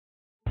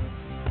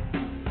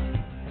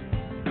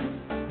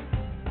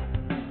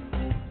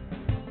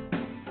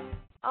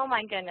Oh,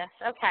 my goodness.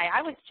 Okay,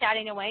 I was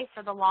chatting away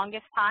for the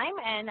longest time,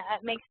 and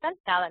it makes sense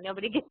now that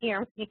nobody can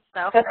hear me.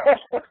 So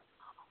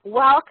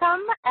welcome,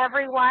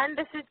 everyone.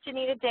 This is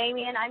Janita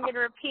Damian. I'm going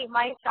to repeat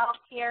myself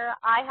here.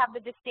 I have the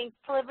distinct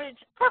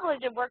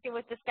privilege of working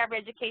with Discovery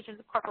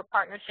Education's corporate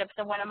partnerships,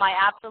 and one of my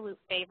absolute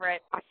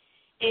favorites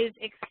is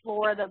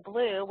Explore the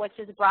Blue, which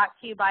is brought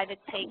to you by the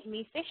Take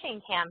Me Fishing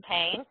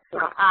campaign,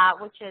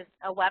 which is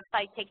a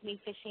website,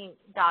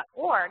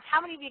 takemefishing.org.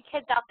 How many of you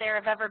kids out there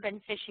have ever been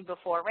fishing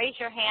before? Raise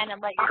your hand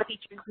and let your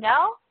teachers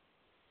know.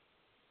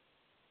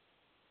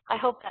 I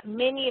hope that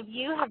many of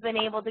you have been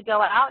able to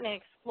go out and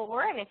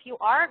explore, and if you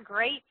are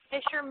great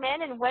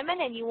fishermen and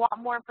women and you want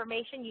more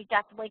information, you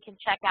definitely can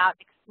check out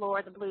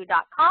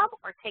exploretheblue.com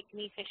or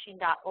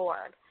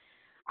takemefishing.org.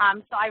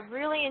 So I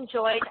really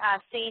enjoyed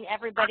seeing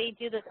everybody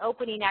do this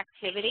opening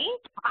activity.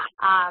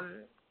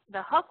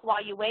 The hook,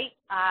 while you wait,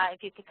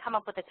 if you could come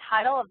up with the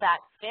title of that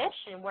fish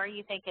and where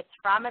you think it's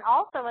from, and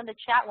also in the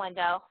chat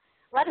window,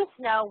 let us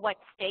know what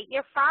state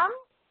you're from,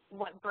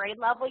 what grade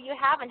level you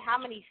have, and how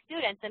many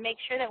students, and make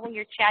sure that when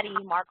you're chatting,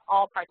 you mark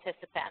all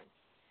participants.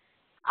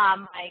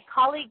 My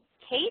colleague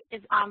Kate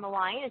is on the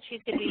line, and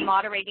she's going to be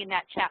moderating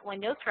that chat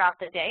window throughout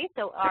the day,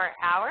 so our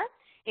hour.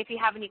 If you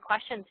have any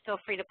questions, feel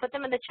free to put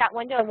them in the chat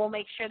window, and we'll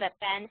make sure that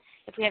Ben,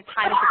 if we have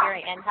time at the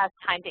very end, has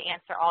time to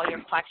answer all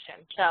your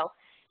questions. So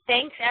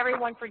thanks,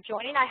 everyone, for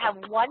joining. I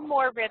have one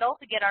more riddle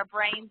to get our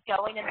brains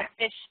going and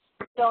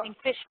the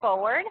fish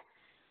forward.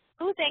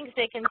 Who thinks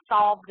they can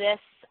solve this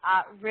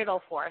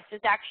riddle for us? This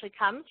actually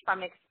comes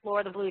from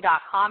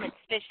exploretheblue.com. It's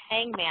Fish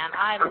Hangman.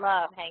 I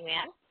love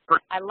Hangman.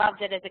 I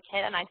loved it as a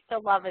kid, and I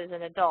still love it as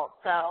an adult.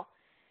 So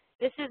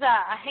this is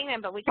a hangman,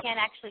 but we can't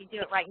actually do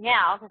it right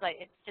now because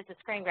it's just a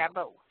screen grab.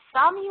 But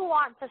some you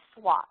want to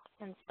swap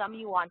and some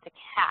you want to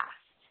cast.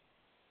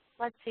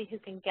 Let's see who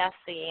can guess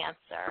the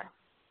answer.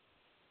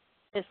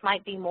 This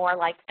might be more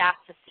like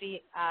fastest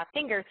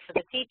fingers for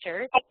the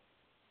teachers.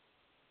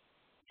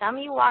 Some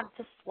you want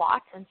to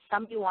swat and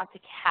some you want to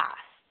cast.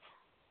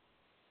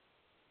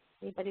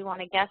 Anybody want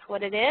to guess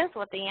what it is,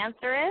 what the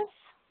answer is?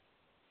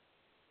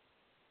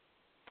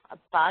 A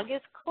bug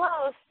is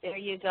close. There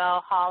you go,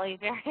 Holly.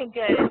 Very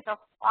good. It's a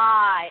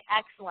fly.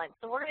 Excellent.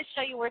 So we're going to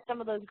show you where some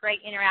of those great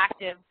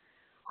interactive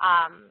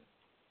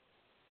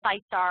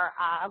sites are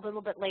a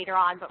little bit later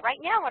on. But right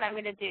now what I'm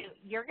going to do,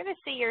 you're going to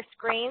see your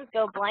screens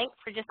go blank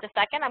for just a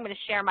second. I'm going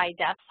to share my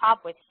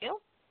desktop with you.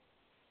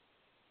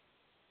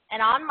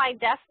 And on my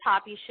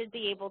desktop, you should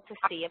be able to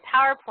see a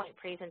PowerPoint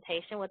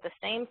presentation with the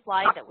same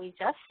slide that we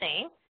just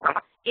seen.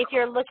 If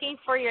you're looking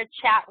for your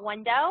chat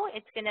window,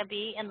 it's going to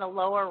be in the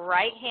lower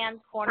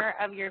right-hand corner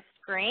of your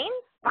screen.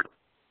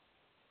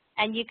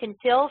 And you can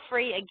feel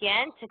free,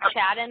 again, to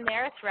chat in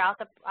there throughout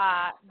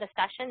the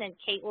session, and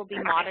Kate will be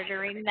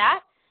monitoring that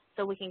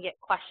so we can get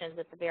questions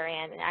at the very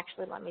end. And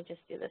actually, let me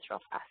just do this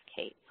real fast,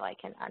 Kate, so I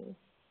can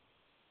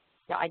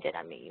no, I did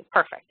unmute you.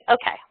 Perfect.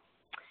 Okay.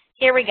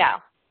 Here we go.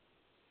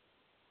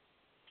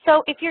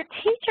 So if your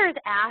teachers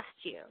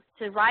asked you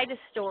to write a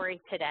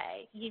story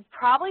today, you'd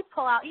probably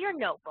pull out your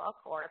notebook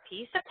or a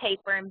piece of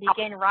paper and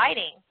begin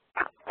writing.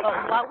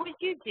 But what would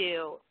you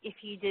do if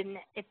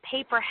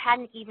paper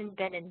hadn't even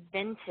been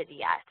invented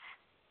yet?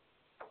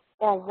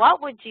 Or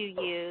what would you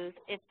use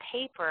if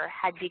paper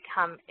had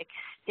become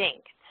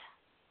extinct?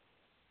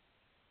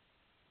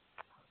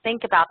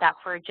 Think about that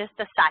for just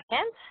a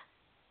second.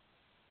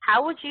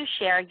 How would you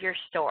share your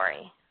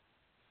story?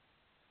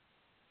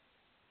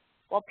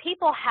 Well,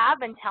 people have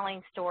been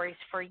telling stories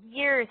for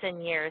years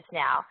and years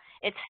now.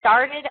 It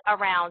started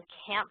around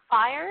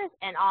campfires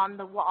and on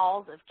the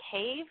walls of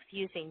caves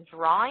using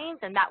drawings,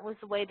 and that was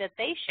the way that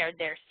they shared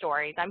their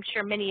stories. I'm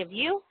sure many of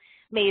you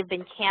may have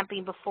been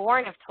camping before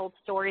and have told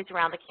stories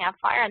around the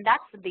campfire, and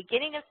that's the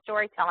beginning of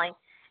storytelling,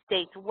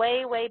 dates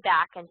way, way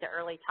back into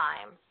early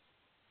times.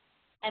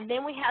 And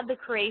then we had the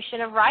creation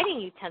of writing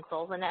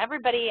utensils, and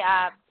everybody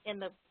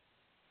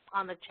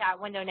on the chat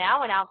window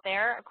now and out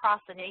there across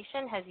the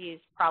nation has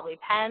used probably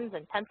pens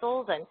and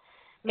pencils, and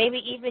maybe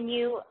even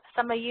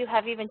some of you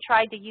have even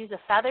tried to use a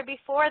feather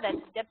before that's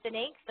dipped in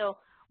ink. So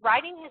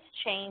writing has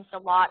changed a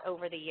lot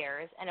over the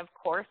years, and of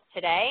course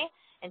today,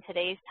 in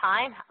today's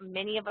time,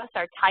 many of us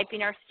are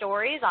typing our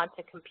stories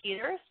onto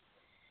computers.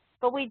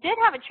 But we did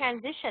have a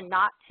transition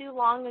not too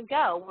long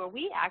ago where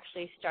we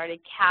actually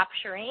started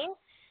capturing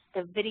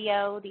the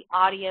video, the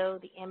audio,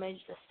 the image,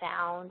 the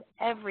sound,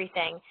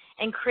 everything,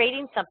 and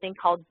creating something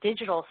called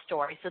digital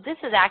stories. So this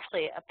is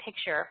actually a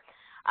picture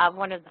of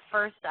one of the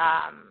first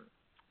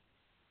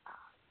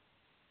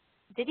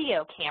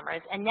video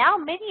cameras. And now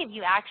many of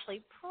you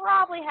actually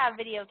probably have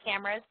video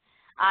cameras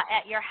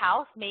at your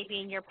house, maybe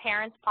in your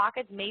parents'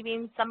 pockets, maybe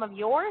in some of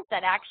yours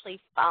that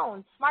actually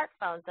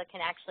smartphones that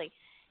can actually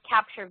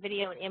capture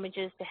video and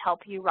images to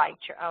help you write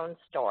your own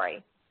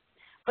story.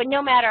 But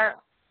no matter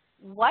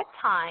what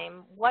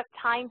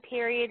time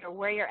period, or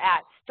where you're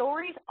at,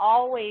 stories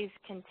always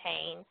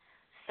contain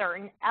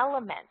certain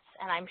elements.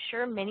 And I'm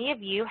sure many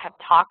of you have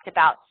talked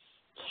about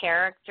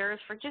characters.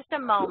 For just a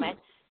moment,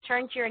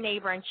 turn to your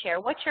neighbor and share,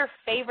 what's your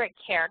favorite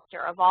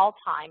character of all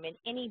time in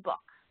any book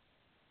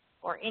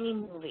or any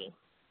movie?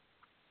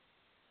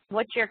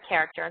 What's your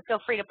character? And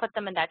feel free to put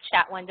them in that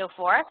chat window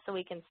for us so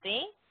we can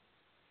see.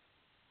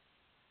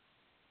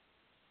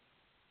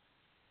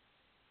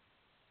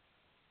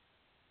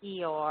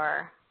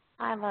 Eeyore.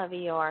 I love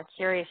Eeyore.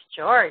 Curious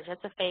George.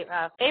 That's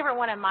a favorite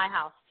one in my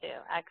house, too.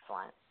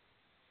 Excellent.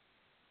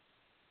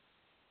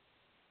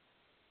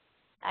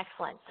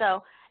 Excellent.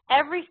 So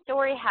every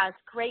story has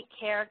great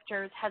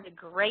characters, has a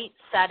great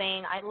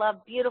setting. I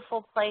love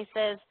beautiful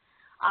places.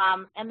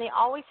 And they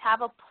always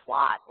have a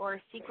plot or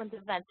a sequence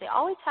of events. They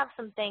always have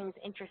some things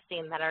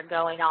interesting that are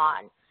going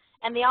on.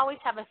 And they always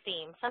have a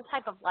theme, some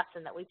type of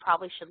lesson that we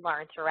probably should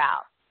learn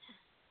throughout.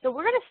 So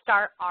we're going to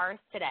start ours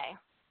today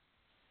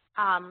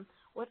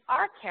with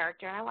our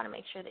character. And I want to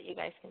make sure that you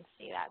guys can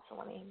see that. So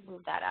let me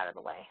move that out of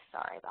the way.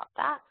 Sorry about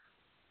that.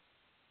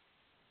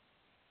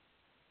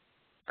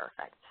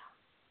 Perfect.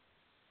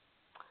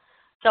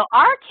 So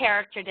our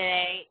character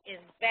today is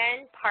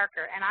Ben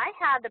Parker. And I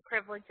had the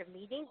privilege of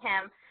meeting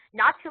him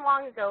not too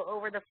long ago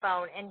over the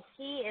phone, and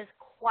he is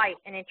quite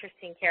an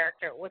interesting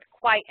character with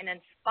quite an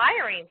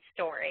inspiring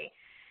story.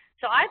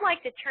 So I'd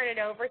like to turn it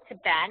over to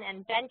Ben.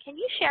 And Ben, can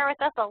you share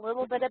with us a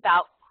little bit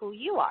about who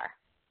you are?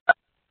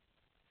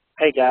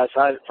 Hey guys,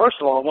 first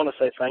of all, I want to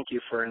say thank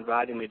you for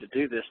inviting me to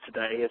do this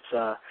today.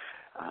 It's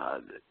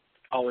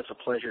always a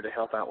pleasure to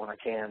help out when I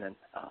can. And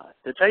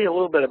to tell you a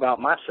little bit about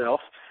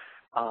myself,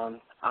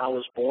 I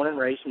was born and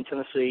raised in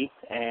Tennessee,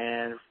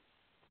 and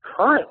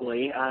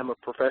currently, I'm a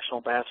professional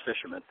bass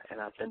fisherman,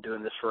 and I've been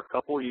doing this for a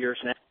couple of years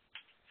now.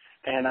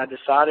 And I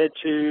decided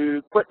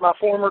to quit my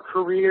former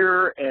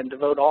career and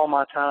devote all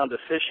my time to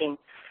fishing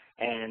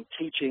and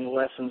teaching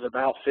lessons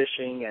about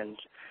fishing,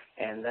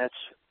 and that's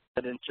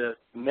led into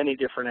many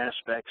different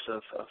aspects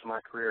of my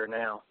career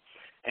now.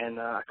 And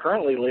I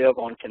currently live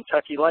on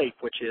Kentucky Lake,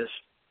 which is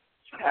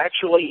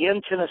actually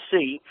in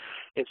Tennessee.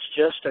 It's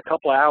just a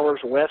couple hours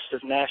west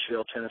of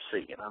Nashville,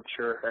 Tennessee, and I'm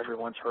sure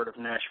everyone's heard of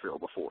Nashville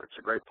before. It's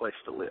a great place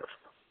to live.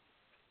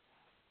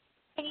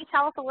 Can you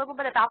tell us a little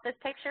bit about this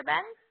picture,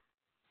 Ben?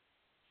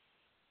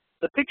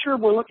 The picture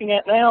we're looking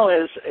at now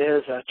is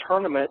a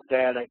tournament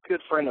that a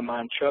good friend of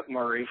mine, Chuck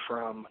Murray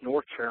from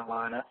North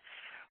Carolina,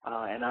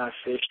 and I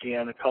fished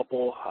in a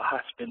couple,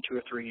 it's been 2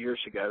 or 3 years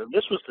ago.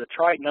 This was the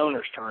Triton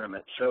Owners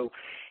Tournament. So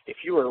if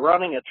you were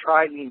running a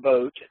Triton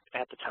boat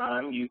at the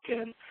time, you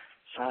can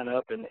sign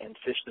up and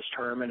fish this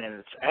tournament, and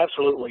it's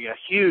absolutely a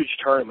huge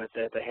tournament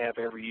that they have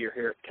every year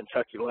here at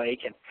Kentucky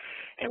Lake.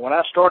 And when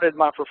I started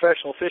my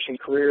professional fishing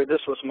career, this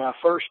was my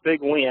first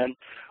big win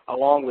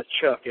along with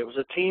Chuck. It was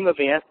a team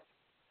event,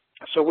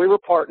 so we were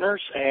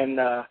partners, and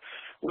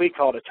we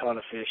caught a ton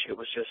of fish. It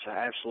was just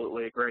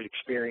absolutely a great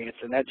experience,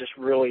 and that just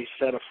really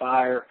set a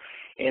fire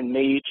in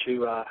me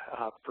to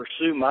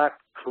pursue my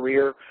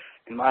career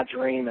and my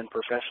dream in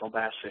professional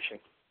bass fishing.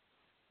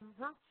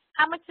 Mm-hmm.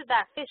 How much did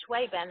that fish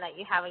weigh, Ben, that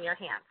you have in your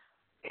hands?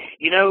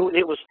 You know,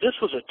 this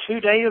was a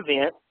 2-day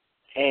event,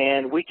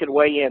 and we could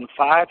weigh in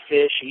 5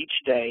 fish each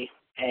day,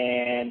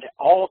 and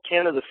all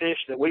 10 of the fish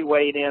that we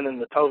weighed in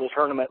the total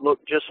tournament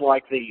looked just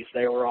like these.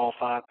 They were all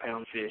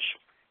 5-pound fish.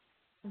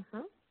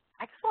 Mm-hmm.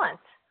 Excellent.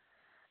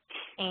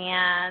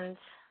 And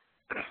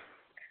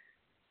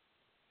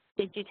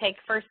did you take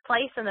first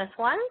place in this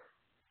one?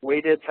 We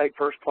did take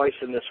first place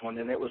in this one,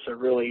 and it was a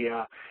really,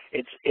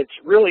 it's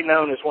really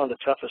known as one of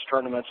the toughest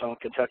tournaments on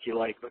Kentucky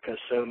Lake because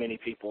so many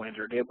people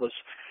entered.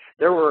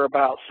 There were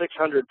about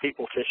 600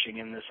 people fishing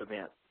in this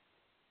event.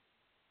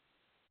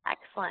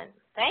 Excellent.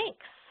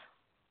 Thanks.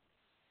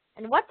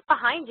 And what's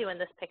behind you in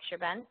this picture,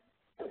 Ben?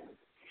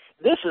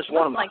 This is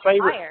one of my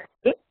favorite.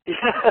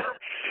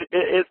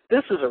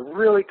 This is a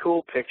really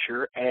cool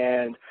picture,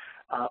 and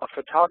a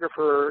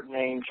photographer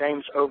named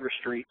James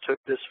Overstreet took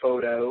this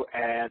photo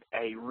at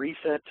a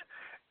recent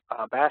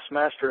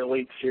Bassmaster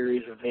Elite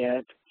Series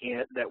event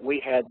that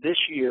we had this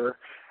year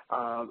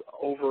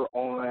over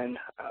on,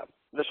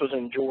 this was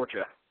in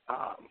Georgia.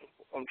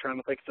 I'm trying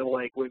to think of the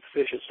lake. We've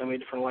fished at so many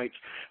different lakes.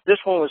 This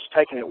one was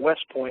taken at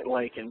West Point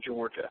Lake in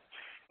Georgia.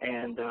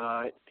 And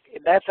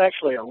that's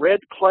actually a red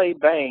clay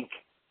bank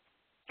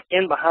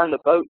in behind the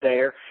boat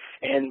there.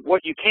 And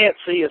what you can't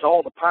see is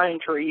all the pine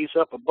trees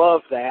up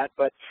above that.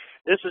 But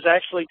this is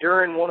actually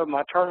during one of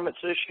my tournaments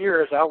this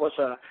year as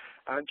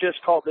I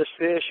just caught this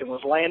fish and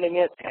was landing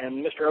it.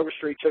 And Mr.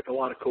 Overstreet took a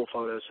lot of cool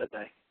photos that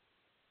day.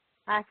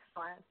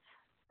 Excellent.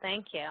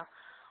 Thank you.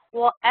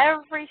 Well,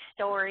 every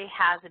story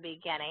has a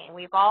beginning.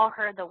 We've all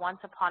heard the once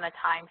upon a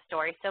time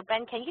story. So,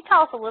 Ben, can you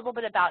tell us a little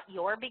bit about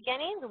your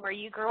beginnings, where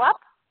you grew up?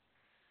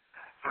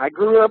 I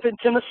grew up in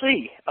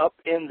Tennessee, up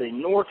in the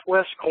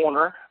northwest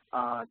corner,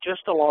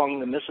 just along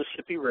the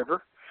Mississippi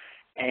River.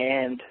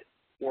 And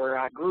where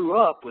I grew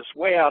up was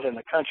way out in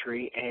the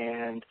country,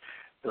 and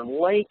the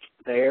lake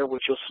there,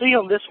 which you'll see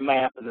on this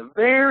map, in the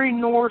very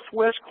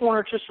northwest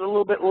corner, just a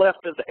little bit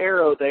left of the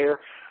arrow there,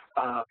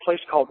 a place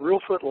called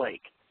Reelfoot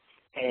Lake.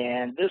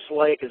 And this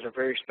lake is a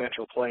very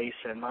special place,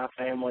 and my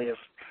family,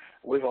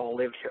 we've all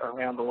lived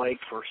around the lake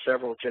for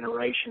several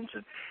generations.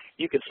 And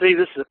you can see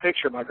this is a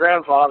picture of my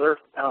grandfather,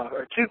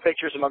 or 2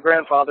 pictures of my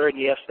grandfather, and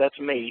yes, that's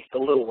me, the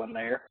little one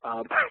there,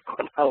 back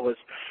when I was,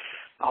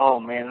 oh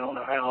man, I don't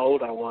know how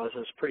old I was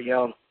pretty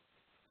young.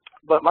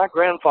 But my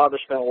grandfather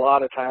spent a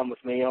lot of time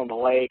with me on the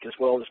lake, as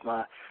well as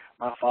my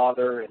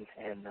father,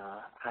 and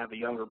I have a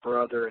younger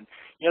brother. And,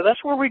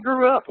 that's where we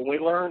grew up, and we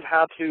learned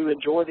how to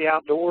enjoy the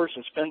outdoors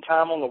and spend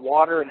time on the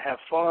water and have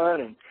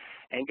fun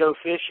and go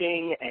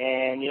fishing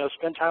and,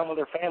 spend time with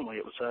our family.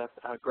 It was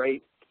a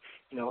great,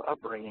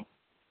 upbringing.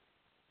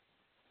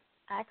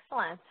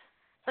 Excellent.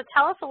 So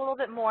tell us a little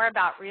bit more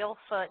about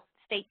Reelfoot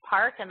State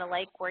Park and the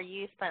lake where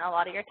you spent a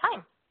lot of your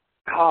time.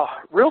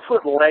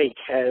 Reelfoot Lake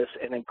has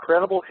an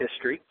incredible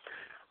history.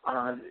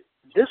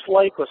 This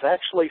lake was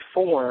actually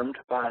formed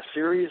by a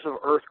series of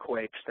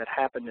earthquakes that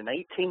happened in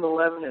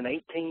 1811 and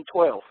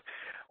 1812.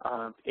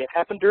 It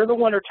happened during the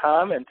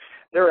wintertime, and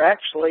there are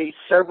actually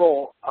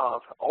several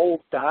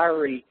old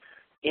diary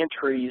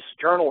entries,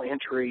 journal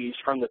entries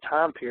from the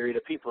time period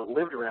of people that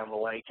lived around the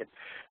lake. And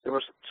there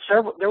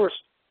was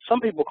some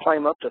people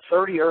claim up to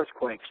 30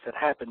 earthquakes that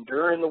happened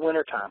during the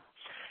wintertime.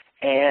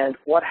 And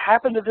what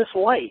happened to this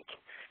lake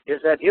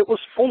is that it was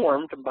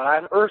formed by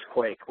an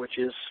earthquake,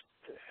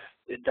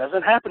 it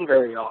doesn't happen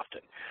very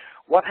often.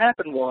 What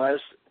happened was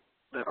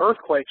the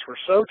earthquakes were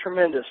so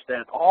tremendous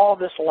that all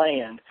this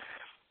land,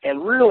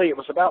 and really it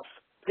was about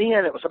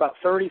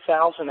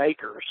 30,000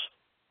 acres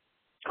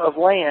of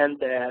land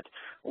that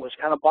was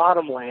kind of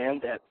bottom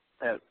land that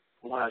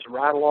lies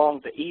right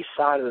along the east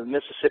side of the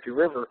Mississippi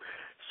River,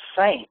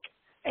 sank.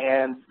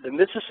 And the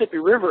Mississippi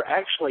River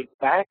actually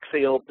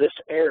backfilled this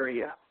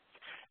area,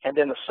 and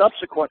then a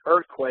subsequent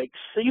earthquake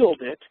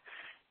sealed it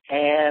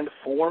and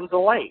formed the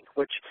lake,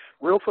 which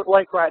Reelfoot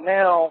Lake right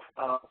now,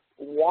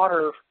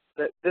 water,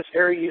 this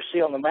area you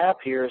see on the map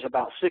here is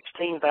about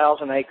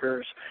 16,000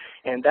 acres,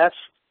 and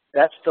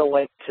that's the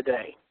lake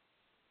today.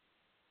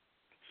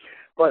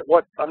 But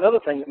another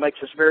thing that makes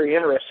this very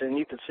interesting,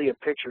 you can see a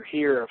picture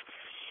here of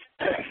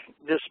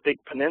this big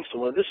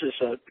peninsula. This is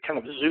kind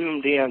of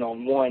zoomed in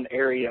on one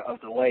area of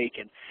the lake,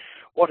 and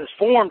what has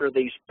formed are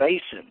these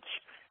basins,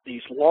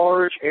 these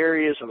large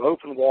areas of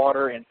open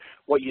water, and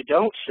what you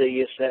don't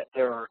see is that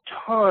there are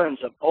tons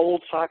of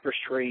old cypress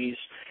trees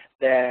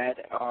that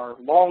are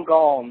long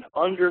gone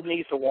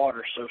underneath the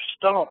water. So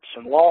stumps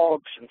and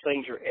logs and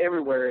things are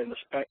everywhere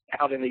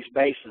out in these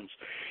basins.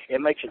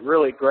 It makes it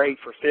really great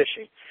for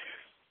fishing.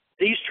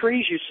 These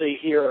trees you see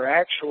here are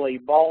actually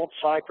bald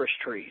cypress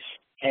trees,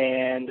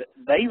 and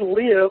they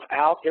live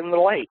out in the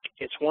lake.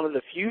 It's one of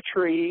the few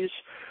trees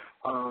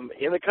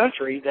in the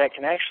country that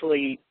can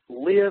actually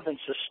live and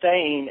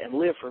sustain and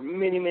live for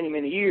many, many,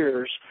 many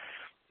years,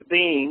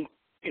 being,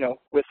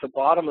 with the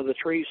bottom of the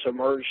tree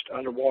submerged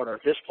underwater.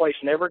 This place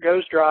never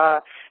goes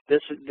dry.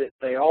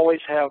 They always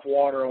have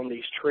water on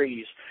these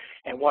trees.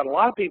 And what a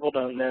lot of people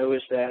don't know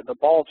is that the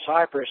bald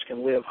cypress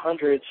can live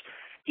hundreds,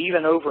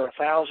 even over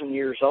 1,000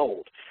 years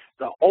old.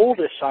 The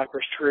oldest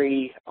cypress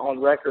tree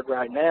on record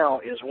right now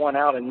is one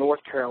out in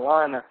North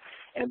Carolina,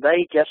 and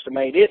they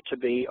guesstimate it to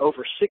be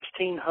over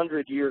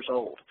 1,600 years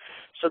old.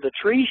 So the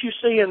trees you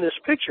see in this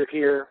picture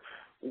here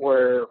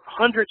were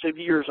hundreds of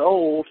years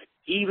old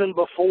even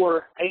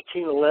before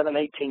 1811,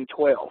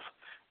 1812,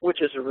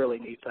 which is a really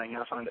neat thing.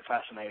 I find it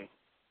fascinating.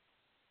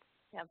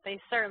 Yeah, they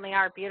certainly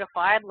are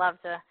beautiful. I'd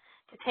love to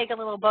take a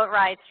little boat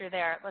ride through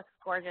there. It looks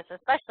gorgeous,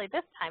 especially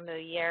this time of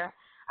the year.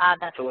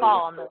 That's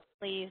fall, and the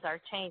leaves are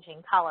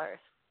changing colors.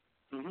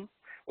 Mm-hmm.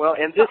 Well,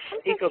 in this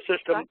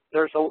ecosystem,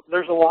 there's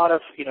a lot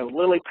of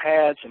lily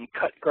pads and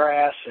cut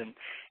grass and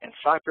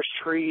cypress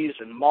trees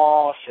and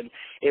moss, and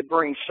it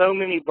brings so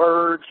many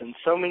birds and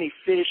so many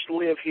fish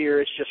live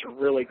here. It's just a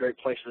really great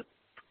place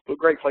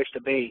to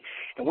be.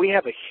 And we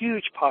have a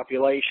huge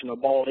population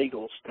of bald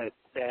eagles that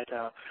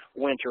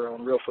winter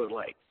on Reelfoot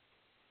Lake.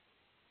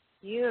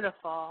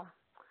 Beautiful.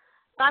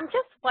 So I'm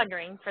just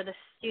wondering, for the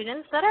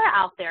students that are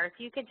out there, if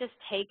you could just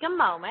take a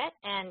moment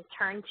and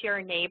turn to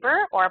your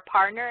neighbor or a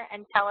partner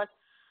and tell us,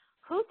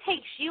 who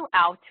takes you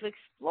out to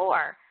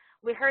explore?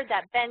 We heard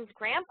that Ben's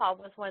grandpa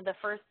was one of the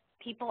first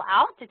people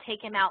out to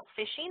take him out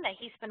fishing that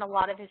he spent a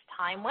lot of his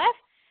time with.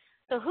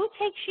 So who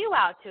takes you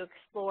out to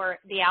explore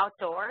the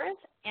outdoors?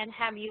 And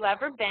have you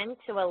ever been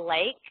to a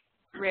lake,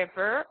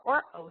 river,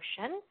 or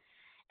ocean?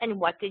 And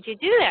what did you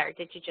do there?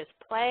 Did you just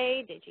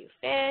play? Did you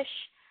fish?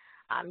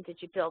 Did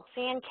you build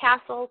sand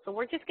castles? So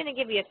we're just going to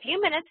give you a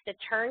few minutes to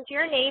turn to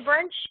your neighbor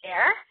and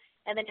share.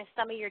 And then if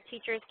some of your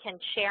teachers can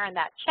share in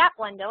that chat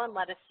window and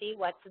let us see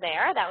what's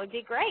there, that would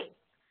be great.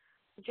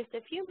 So just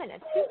a few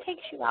minutes. Who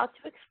takes you out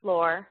to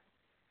explore?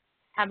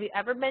 Have you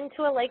ever been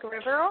to a lake,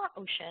 river, or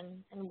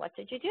ocean? And what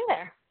did you do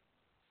there?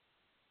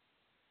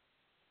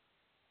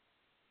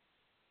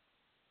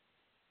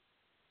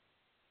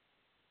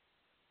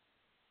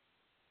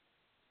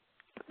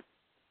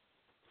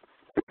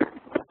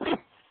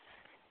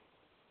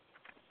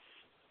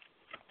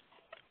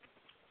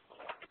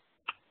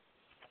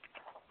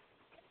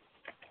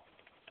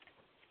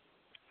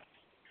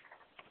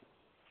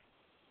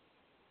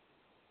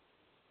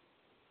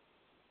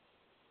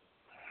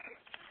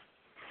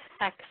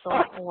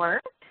 Excellent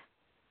work.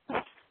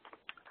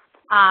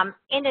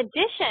 In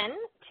addition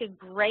to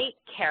great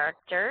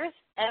characters,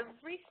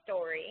 every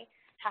story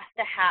has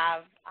to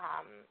have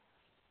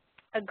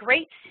a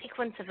great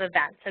sequence of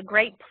events, a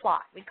great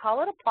plot. We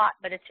call it a plot,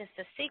 but it's just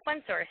a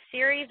sequence or a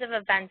series of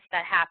events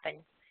that happen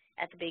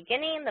at the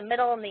beginning, the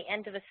middle, and the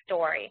end of a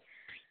story.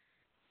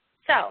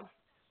 So,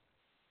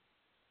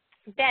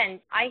 Ben,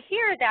 I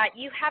hear that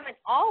you haven't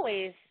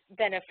always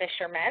been a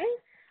fisherman.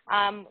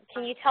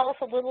 Can you tell us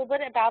a little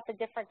bit about the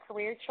different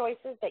career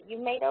choices that you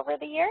made over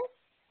the years?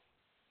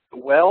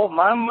 Well,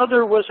 my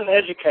mother was an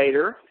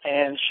educator,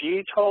 and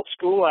she taught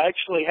school. I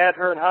actually had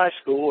her in high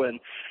school, and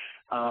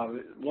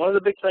one of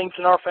the big things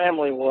in our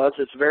family was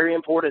it's very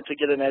important to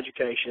get an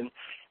education.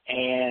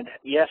 And,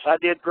 yes, I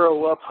did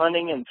grow up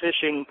hunting and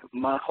fishing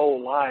my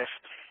whole life,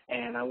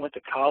 and I went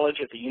to college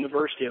at the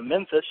University of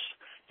Memphis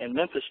in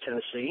Memphis,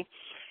 Tennessee,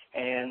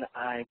 and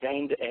I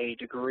gained a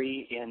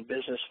degree in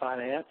business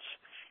finance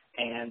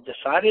and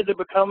decided to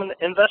become an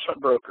investment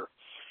broker.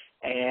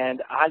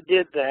 And I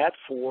did that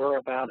for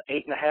about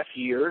 8.5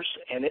 years,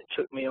 and it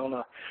took me on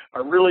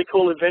a really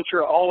cool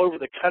adventure all over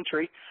the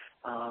country.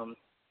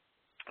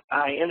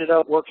 I ended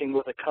up working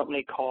with a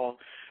company called,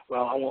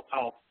 well,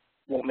 I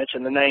won't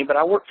mention the name, but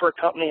I worked for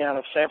a company out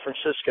of San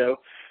Francisco,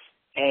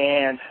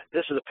 and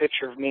this is a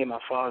picture of me and my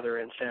father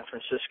in San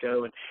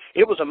Francisco. And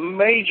it was a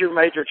major,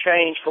 major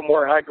change from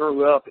where I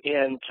grew up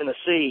in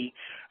Tennessee.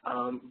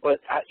 But,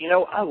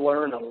 I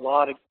learned a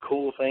lot of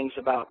cool things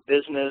about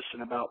business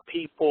and about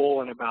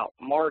people and about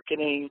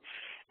marketing.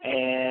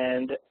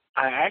 And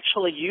I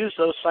actually used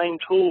those same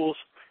tools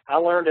I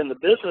learned in the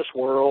business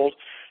world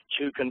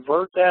to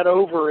convert that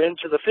over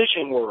into the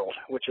fishing world,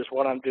 which is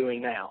what I'm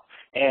doing now.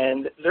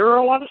 And there are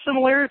a lot of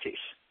similarities.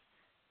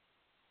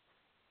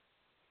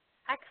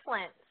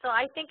 Excellent. So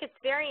I think it's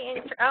very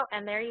interesting. Oh,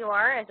 and there you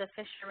are as a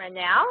fisherman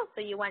now.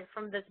 So you went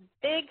from this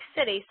big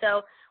city.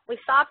 So we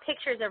saw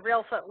pictures of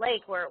Reelfoot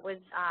Lake where it was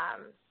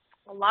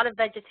a lot of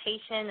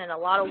vegetation and a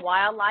lot of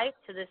wildlife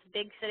to this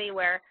big city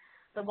where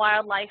the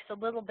wildlife's a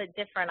little bit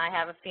different, I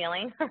have a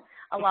feeling.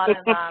 A lot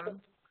of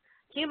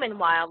human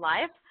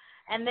wildlife.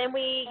 And then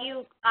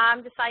you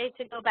decided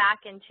to go back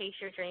and chase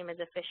your dream as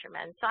a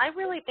fisherman. So I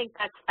really think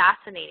that's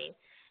fascinating.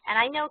 And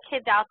I know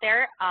kids out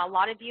there, a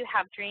lot of you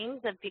have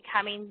dreams of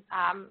becoming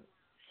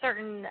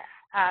certain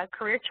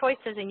career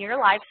choices in your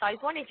life. So I was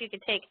wondering if you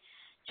could take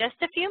just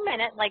a few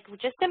minutes,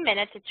 just a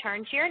minute, to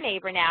turn to your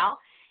neighbor now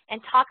and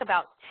talk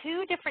about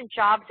 2 different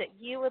jobs that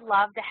you would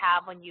love to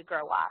have when you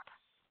grow up.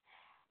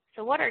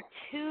 So what are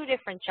 2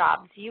 different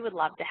jobs you would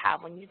love to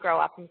have when you grow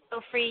up? And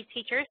feel free,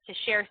 teachers, to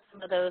share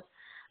some of those,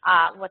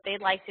 what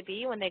they'd like to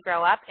be when they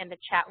grow up, in the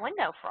chat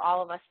window for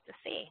all of us to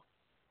see.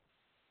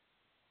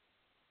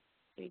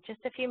 Just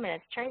a few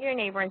minutes. Turn to your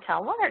neighbor and tell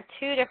them, what are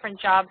 2 different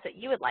jobs that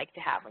you would like to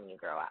have when you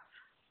grow up?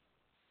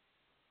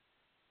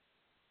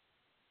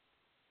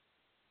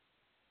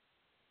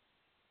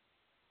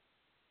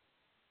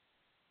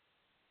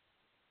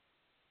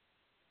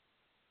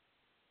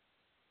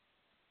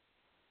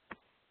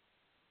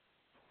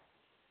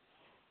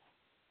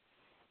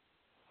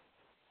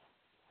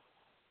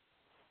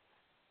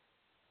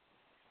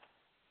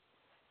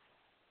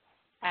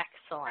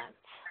 Excellent.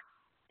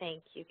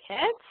 Thank you,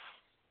 kids.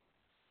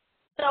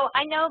 So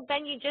I know,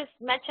 Ben, you just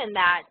mentioned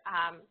that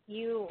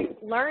you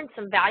learned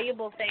some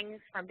valuable things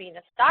from being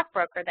a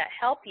stockbroker that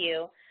help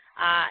you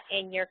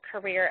in your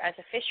career as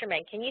a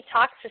fisherman. Can you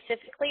talk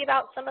specifically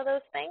about some of those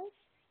things?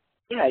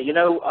 Yeah,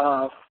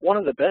 one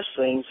of the best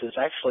things is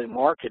actually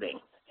marketing.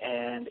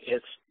 And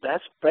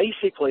that's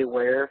basically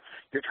where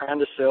you're trying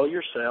to sell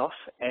yourself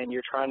and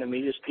you're trying to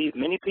meet as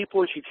many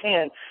people as you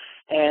can.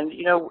 And,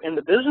 in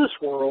the business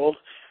world,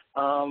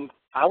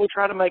 I would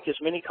try to make as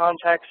many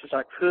contacts as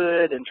I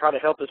could and try to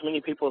help as many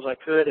people as I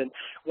could. And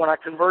when I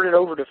converted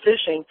over to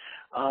fishing,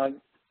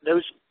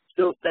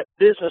 that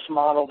business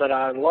model that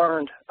I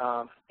learned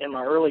in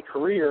my early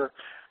career,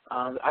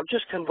 I've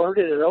just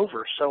converted it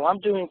over. So I'm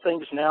doing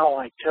things now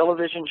like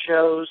television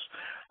shows.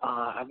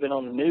 I've been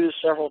on the news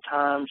several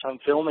times. I'm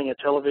filming a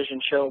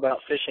television show about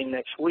fishing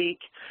next week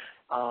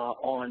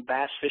on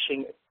Bass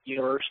Fishing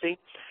University.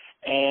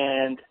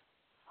 And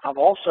I've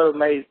also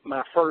made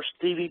my first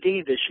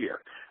DVD this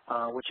year,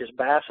 which is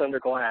Bass Under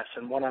Glass.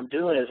 And what I'm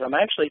doing is I'm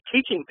actually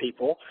teaching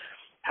people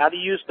how to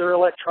use their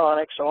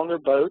electronics on their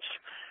boats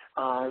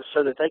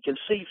so that they can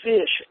see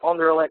fish on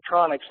their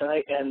electronics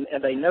and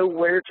they know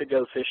where to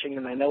go fishing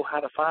and they know how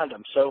to find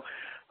them. So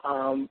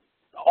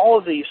all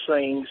of these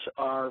things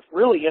are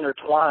really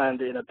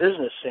intertwined in a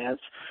business sense,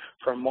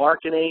 from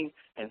marketing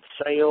and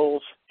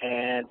sales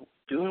and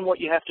doing what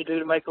you have to do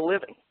to make a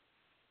living.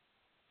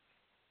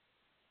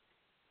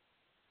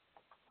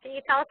 Can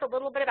you tell us a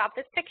little bit about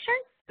this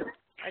picture?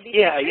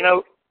 Yeah,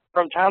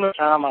 from time to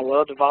time I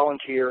love to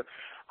volunteer.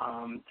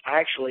 I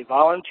actually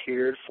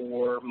volunteered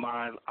for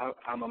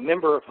I'm a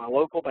member of my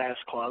local bass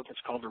club. It's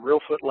called the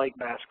Reelfoot Lake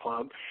Bass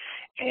Club.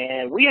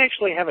 And we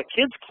actually have a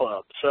kids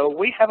club. So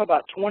we have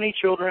about 20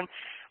 children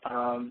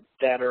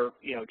that are,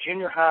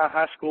 junior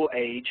high school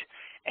age.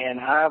 And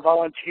I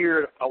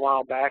volunteered a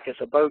while back as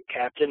a boat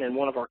captain in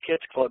one of our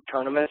kids club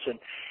tournaments.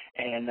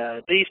 And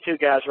these 2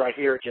 guys right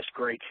here are just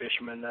great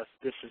fishermen.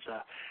 This is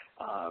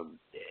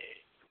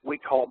we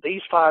call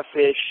these 5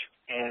 fish,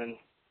 and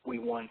we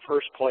won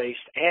first place,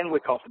 and we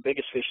caught the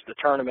biggest fish of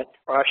the tournament,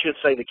 or I should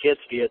say the kids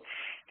did.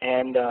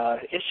 And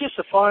it's just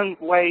a fun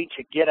way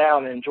to get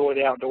out and enjoy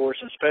the outdoors,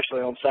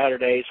 especially on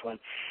Saturdays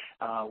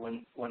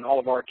when all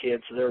of our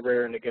kids, they're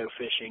raring to go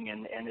fishing,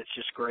 and it's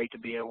just great to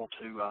be able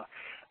to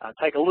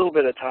take a little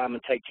bit of time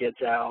and take kids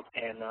out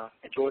and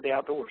enjoy the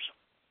outdoors.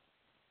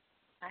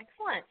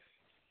 Excellent.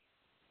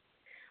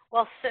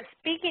 Well, so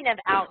speaking of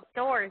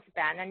outdoors,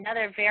 Ben,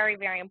 another very,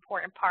 very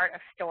important part of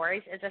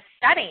stories is a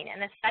setting,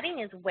 and the setting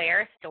is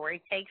where a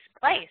story takes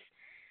place.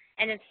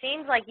 And it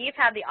seems like you've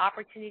had the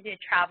opportunity to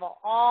travel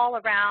all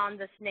around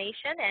this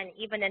nation and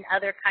even in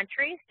other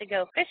countries to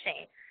go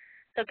fishing.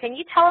 So can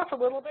you tell us a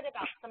little bit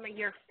about some of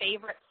your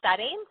favorite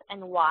settings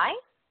and why?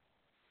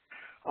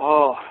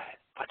 Oh,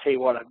 I tell you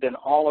what, I've been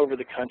all over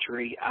the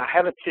country. I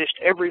haven't fished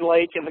every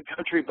lake in the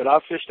country, but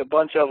I've fished a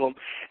bunch of them.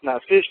 And I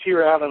fished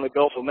here out in the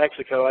Gulf of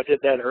Mexico. I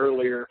did that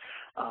earlier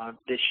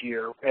this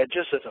year,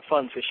 just as a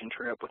fun fishing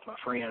trip with my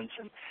friends.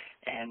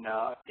 And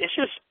it's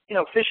just,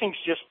 fishing's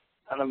just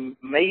an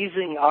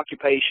amazing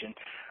occupation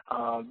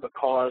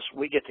because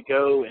we get to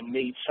go and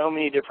meet so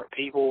many different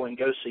people and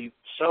go see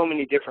so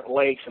many different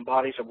lakes and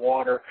bodies of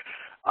water.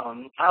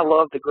 I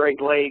love the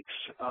Great Lakes.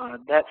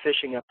 That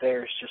fishing up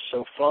there is just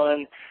so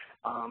fun.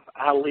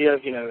 I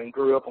live, and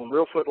grew up on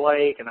Reelfoot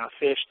Lake, and I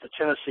fished the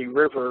Tennessee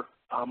River,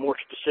 more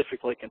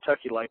specifically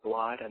Kentucky Lake a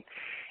lot.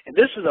 And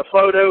this is a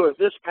photo of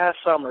this past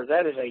summer.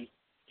 That is a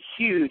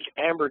huge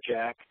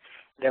amberjack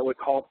that we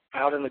caught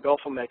out in the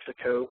Gulf of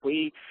Mexico.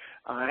 We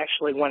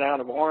actually went out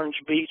of Orange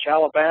Beach,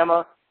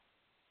 Alabama,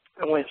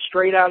 and went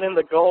straight out in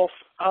the Gulf,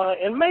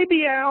 and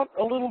maybe out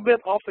a little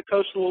bit off the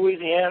coast of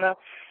Louisiana,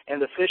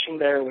 and the fishing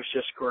there was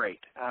just great.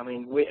 I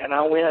mean,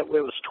 it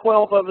was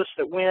 12 of us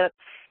that went,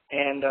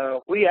 and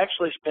we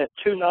actually spent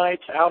 2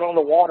 nights out on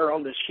the water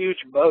on this huge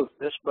boat.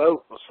 This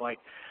boat was like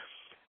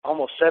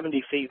almost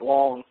 70 feet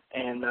long,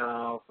 and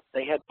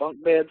they had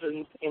bunk beds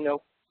and,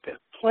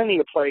 plenty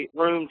of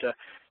room to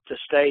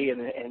stay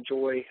and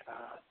enjoy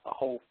a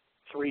whole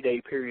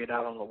 3-day period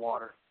out on the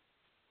water.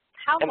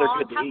 How big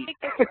was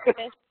this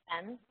fish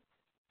then?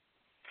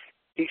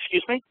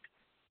 Excuse me?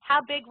 How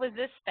big was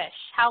this fish?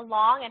 How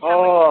long and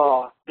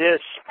how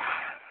much?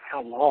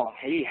 How long?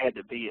 He had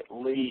to be at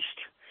least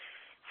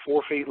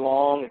 4 feet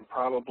long and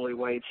probably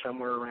weighed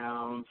somewhere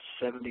around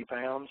 70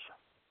 pounds.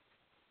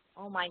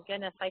 Oh, my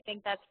goodness. I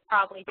think that's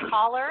probably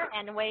taller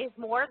and weighs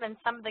more than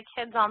some of the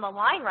kids on the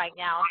line right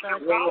now. So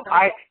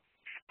it's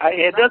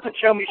it doesn't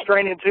show me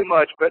straining too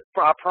much, but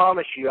I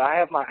promise you, I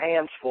have my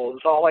hands full.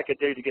 It's all I could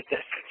do to get that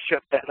fish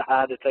up that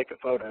high to take a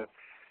photo.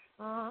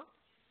 Uh-huh.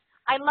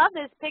 I love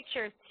this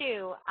picture,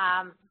 too,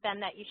 Ben,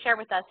 that you share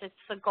with us. It's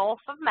the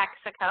Gulf of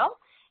Mexico,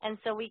 and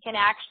so we can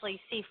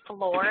actually see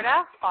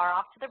Florida far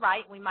off to the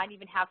right. We might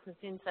even have some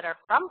students that are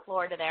from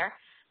Florida there.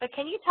 But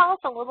can you tell us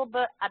a little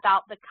bit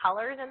about the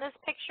colors in this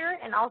picture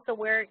and also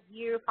where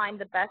you find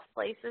the best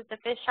places to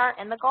fish are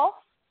in the Gulf?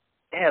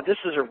 Yeah, this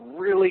is a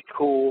really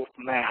cool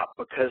map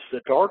because the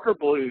darker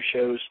blue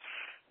shows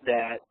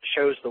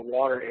the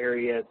water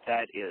area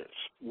that is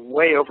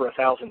way over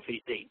 1,000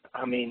 feet deep.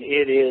 I mean,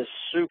 it is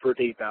super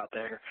deep out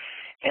there.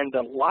 And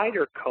the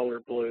lighter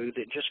color blue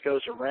that just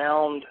goes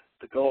around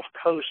the Gulf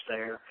Coast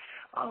there,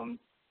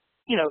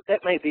 that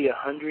may be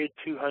 100,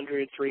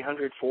 200,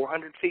 300,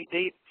 400 feet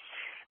deep.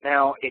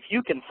 Now, if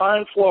you can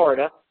find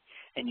Florida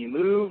and you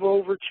move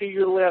over to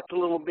your left a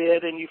little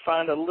bit and you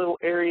find a little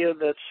area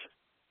that's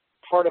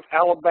part of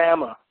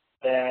Alabama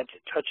that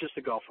touches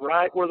the Gulf,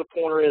 right where the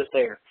pointer is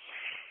there.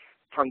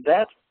 From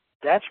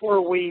that's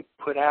where we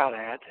put out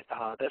at.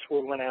 That's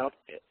where we went out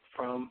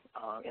from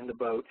in the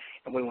boat,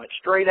 and we went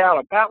straight out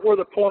about where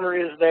the pointer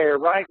is there,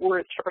 right where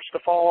it starts to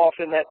fall off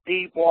in that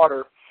deep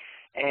water,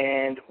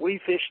 and we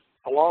fished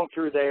along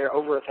through there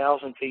over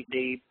 1,000 feet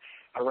deep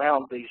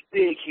around these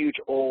big, huge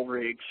oil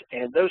rigs,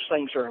 and those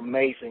things are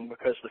amazing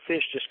because the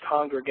fish just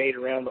congregate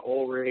around the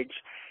oil rigs,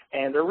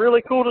 and they're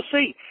really cool to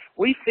see.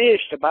 We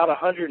fished about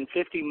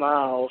 150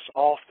 miles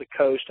off the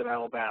coast of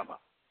Alabama.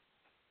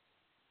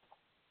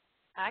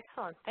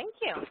 Excellent. Thank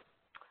you.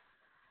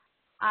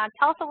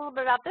 Tell us a little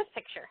bit about this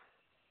picture.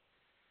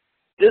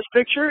 This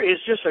picture is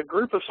just a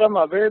group of some of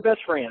my very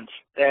best friends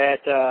that,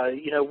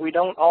 we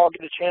don't all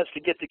get a chance to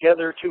get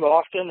together too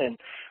often, and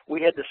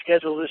we had to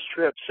schedule this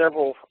trip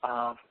several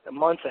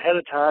months ahead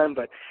of time,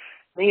 but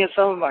me and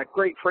some of my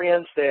great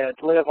friends that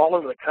live all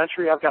over the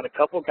country. I've got a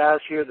couple of guys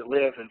here that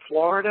live in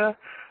Florida,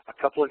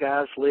 a couple of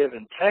guys live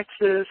in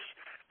Texas,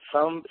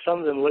 some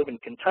of them live in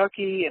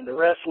Kentucky, and the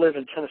rest live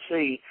in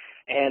Tennessee.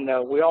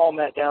 And we all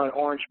met down at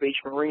Orange Beach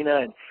Marina.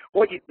 And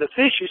the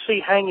fish you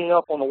see hanging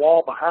up on the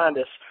wall behind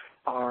us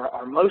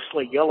are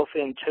mostly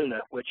yellowfin tuna,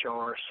 which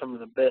are some of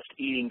the best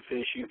eating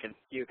fish you can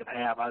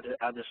have. I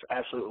just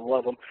absolutely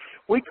love them.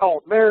 We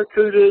caught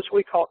barracudas,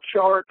 we caught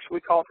sharks,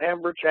 we caught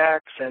amberjacks,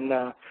 and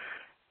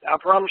I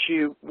promise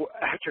you,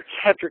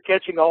 after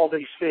catching all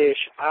these fish,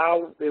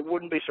 it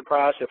wouldn't be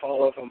surprised if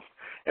all of them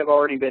have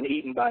already been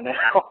eaten by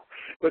now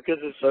because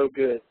it's so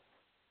good.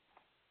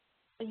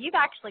 You've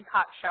actually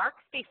caught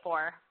sharks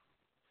before.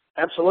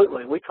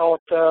 Absolutely. We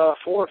caught 4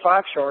 or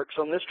 5 sharks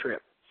on this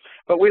trip.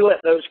 but we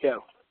let those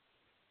go.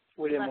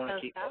 We didn't want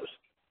to keep those.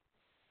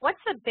 What's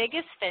the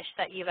biggest fish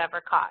that you've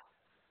ever caught?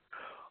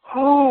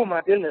 Oh,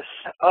 my goodness.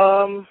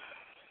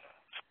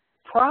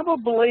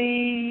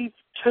 Probably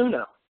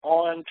tuna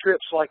on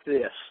trips like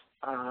this.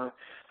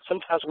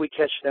 Sometimes we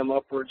catch them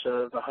upwards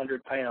of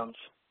 100 pounds.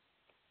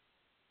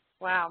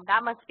 Wow,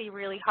 that must be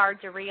really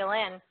hard to reel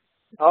in.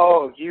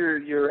 Oh,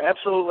 you're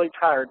absolutely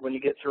tired when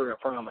you get through, I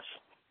promise.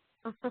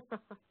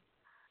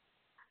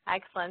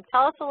 Excellent.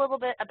 Tell us a little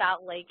bit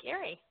about Lake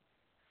Erie.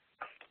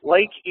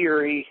 Lake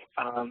Erie,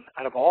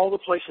 out of all the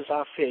places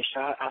I fished,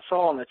 I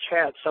saw in the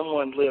chat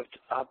someone lived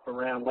up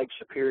around Lake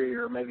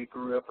Superior or maybe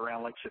grew up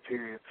around Lake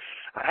Superior.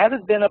 I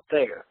haven't been up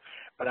there,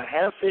 but I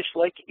have fished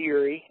Lake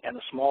Erie and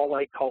a small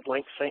lake called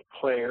Lake St.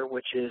 Clair,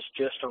 which is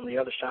just on the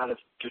other side of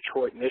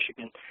Detroit,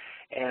 Michigan.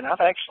 And I've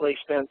actually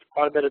spent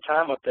quite a bit of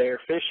time up there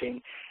fishing.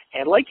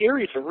 And Lake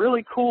Erie is a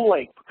really cool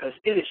lake because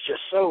it is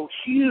just so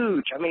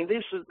huge. I mean,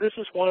 this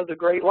is one of the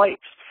Great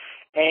Lakes.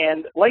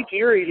 And Lake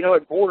Erie, you know,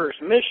 it borders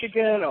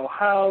Michigan,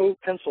 Ohio,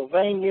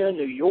 Pennsylvania,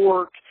 New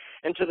York,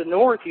 and to the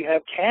north you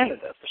have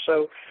Canada.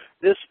 So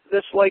this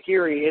Lake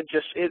Erie, it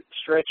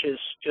stretches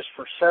just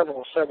for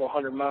several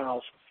hundred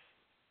miles.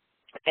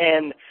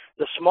 And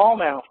the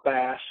smallmouth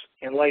bass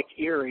in Lake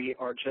Erie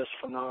are just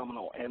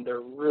phenomenal, and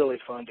they're really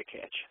fun to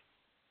catch.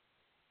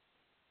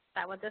 Is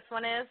that what this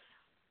one is?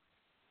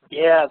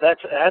 Yeah,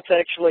 that's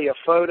actually a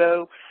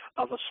photo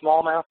of a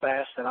smallmouth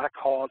bass that I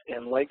caught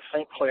in Lake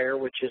St. Clair,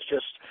 which is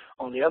just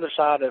on the other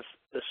side of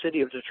the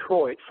city of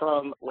Detroit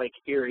from Lake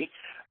Erie.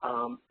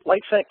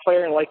 Lake St.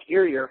 Clair and Lake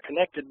Erie are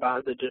connected by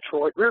the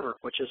Detroit River,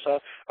 which is a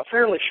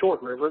fairly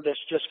short river that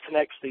just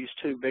connects these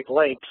two big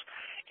lakes.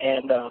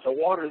 And the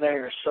water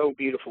there is so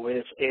beautiful.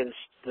 It is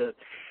the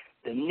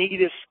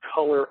neatest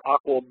color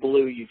aqua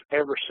blue you've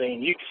ever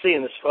seen. You can see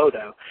in this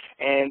photo.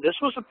 And this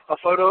was a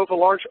photo of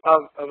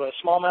a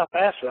smallmouth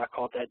bass that I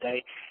caught that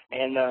day,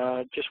 and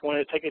just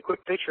wanted to take a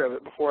quick picture of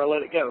it before I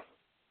let it go.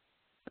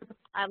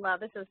 I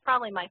love this. Is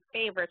probably my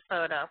favorite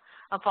photo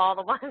of all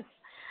the ones.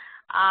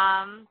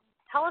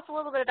 Tell us a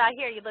little bit about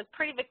here. You look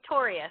pretty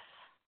victorious.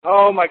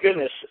 Oh my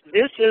goodness,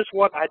 this is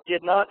what I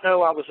did not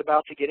know I was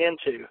about to get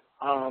into.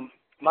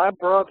 My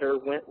brother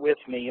went with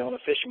me on a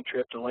fishing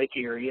trip to Lake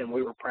Erie, and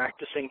we were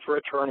practicing for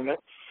a tournament.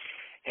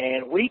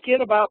 And we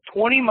get about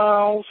 20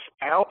 miles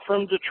out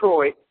from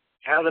Detroit,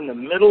 out in the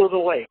middle of the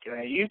lake.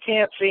 You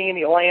can't see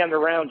any land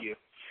around you.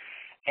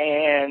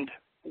 And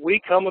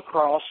we come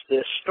across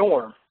this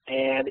storm.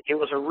 And it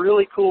was a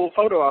really cool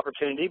photo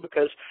opportunity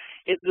because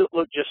it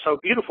looked just so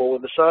beautiful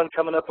with the sun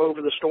coming up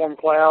over the storm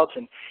clouds.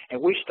 And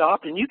we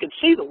stopped, and you can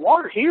see the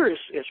water here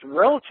is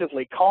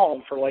relatively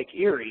calm for Lake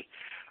Erie.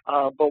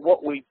 But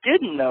what we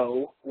didn't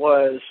know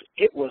was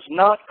it was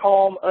not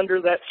calm under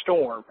that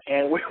storm,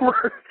 and we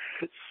were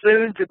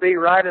soon to be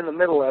right in the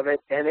middle of it,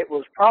 and it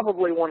was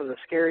probably one of the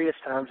scariest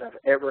times I've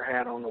ever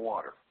had on the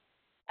water.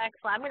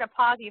 Excellent. I'm going to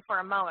pause you for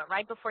a moment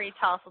right before you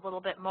tell us a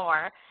little bit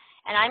more,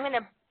 and I'm going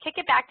to kick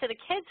it back to the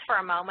kids for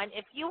a moment.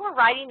 If you were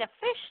writing a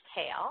fish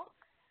tale,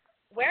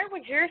 where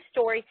would your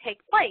story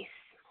take place?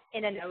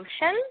 In an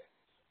ocean,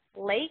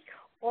 lake,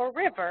 or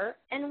river,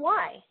 and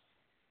why?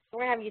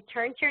 We're going to have you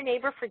turn to your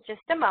neighbor for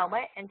just a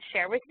moment and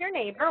share with your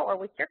neighbor or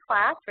with your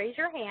class. Raise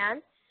your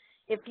hand.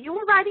 If you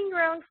were writing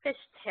your own fish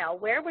tale,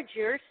 where would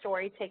your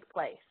story take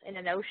place? In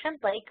an ocean,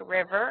 lake,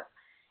 river,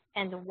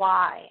 and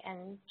why?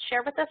 And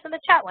share with us in the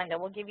chat window.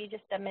 We'll give you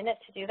just a minute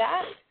to do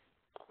that.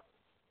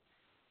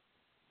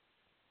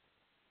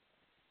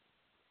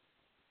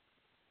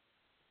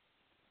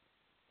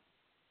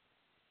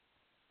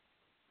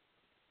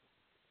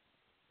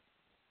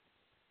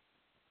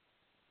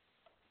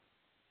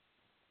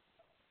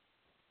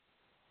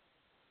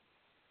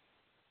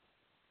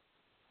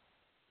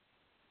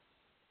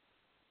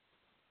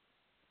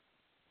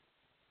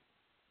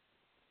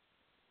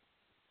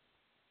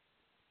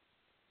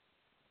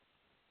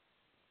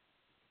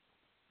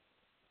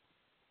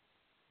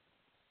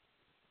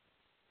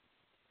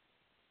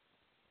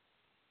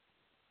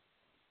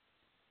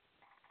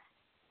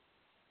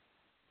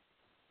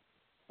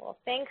 Well,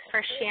 thanks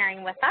for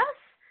sharing with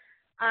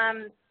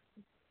us.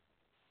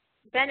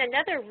 Ben,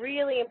 another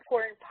really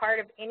important part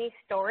of any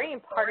story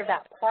and part of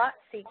that plot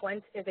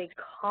sequence is a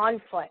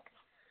conflict,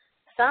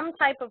 some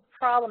type of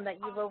problem that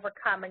you've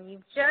overcome, and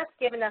you've just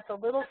given us a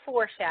little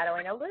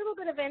foreshadowing, a little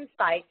bit of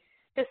insight,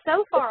 because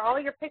so far all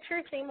your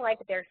pictures seem like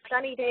they're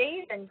sunny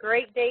days and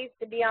great days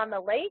to be on the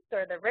lake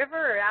or the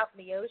river or out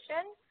in the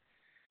ocean.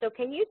 So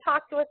can you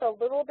talk to us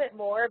a little bit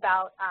more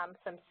about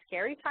some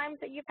scary times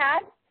that you've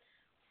had?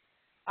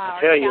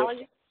 Or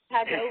challenges you've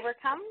had to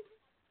overcome?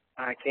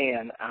 I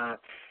can.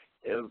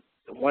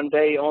 One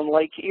day on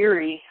Lake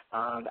Erie,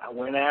 I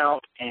went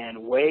out and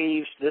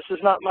waves. This is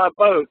not my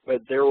boat,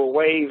 but there were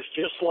waves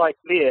just like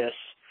this.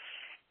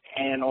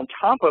 And on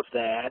top of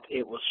that,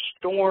 it was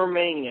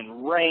storming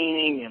and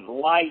raining and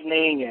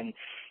lightning, and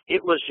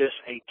it was just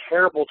a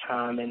terrible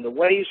time. And the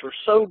waves were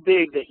so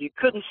big that you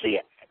couldn't see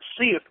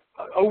it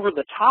over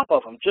the top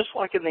of them, just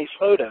like in these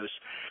photos.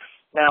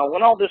 Now,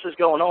 when all this is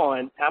going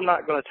on, I'm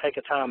not going to take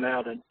a time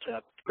out and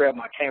grab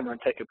my camera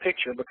and take a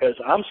picture because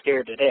I'm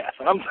scared to death.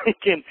 I'm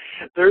thinking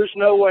there's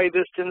no way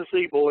this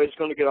Tennessee boy is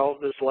going to get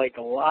off this lake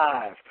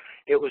alive.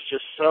 It was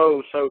just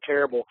so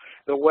terrible.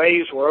 The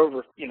waves were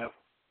over,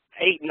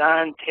 8,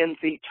 9, 10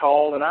 feet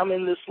tall, and I'm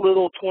in this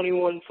little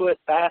 21-foot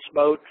bass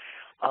boat.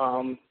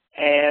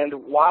 And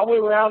while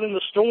we were out in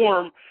the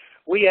storm,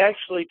 we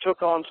actually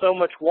took on so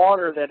much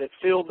water that it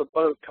filled the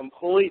boat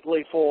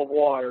completely full of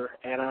water,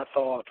 and I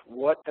thought,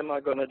 what am I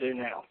going to do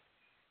now?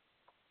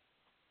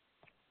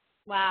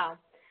 Wow.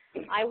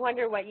 I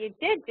wonder what you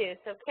did do.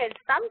 So, kids,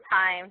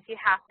 sometimes you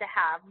have to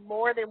have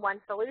more than one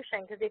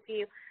solution, because if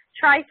you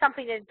try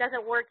something that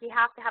doesn't work, you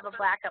have to have a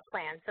backup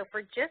plan. So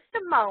for just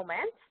a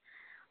moment,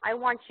 I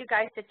want you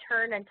guys to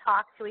turn and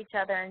talk to each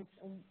other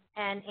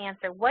and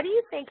answer. What do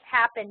you think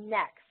happened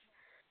next?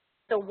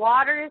 The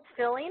water is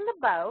filling the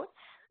boat.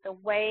 The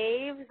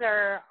waves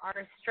are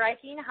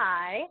striking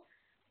high.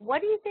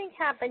 What do you think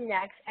happened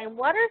next? And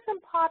what are some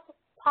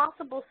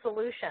possible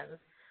solutions?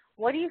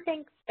 What do you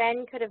think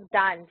Ben could have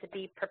done to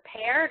be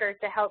prepared or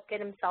to help get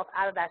himself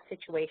out of that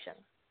situation?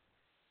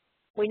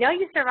 We know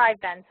you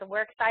survived, Ben, so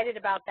we're excited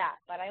about that.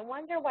 But I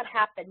wonder what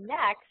happened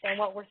next and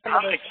what were some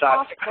of those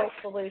possible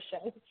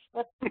solutions.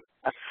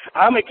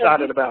 I'm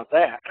excited about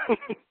that.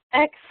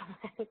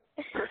 Excellent.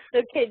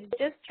 So kids,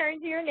 just turn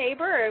to your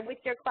neighbor or with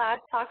your class,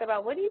 talk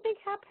about what do you think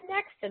happened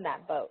next in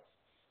that boat?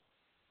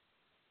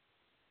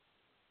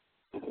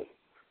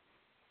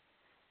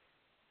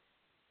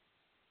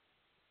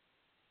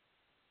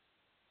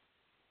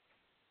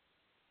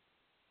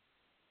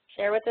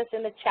 Share with us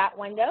in the chat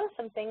window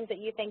some things that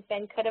you think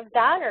Ben could have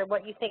done or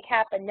what you think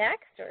happened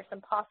next or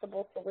some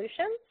possible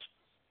solutions.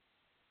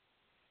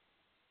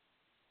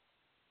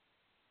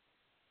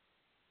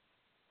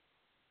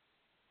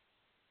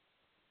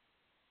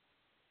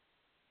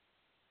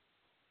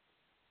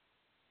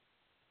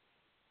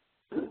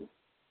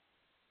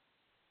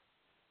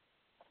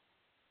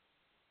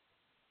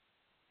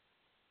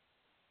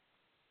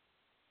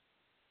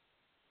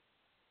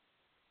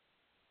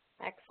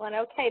 Excellent.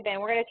 Okay, Ben,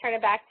 we're going to turn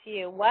it back to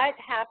you. What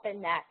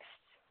happened next?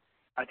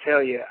 I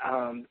tell you,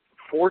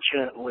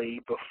 fortunately,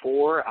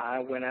 before I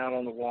went out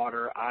on the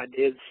water, I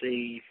did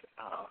see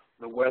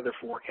the weather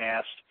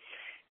forecast,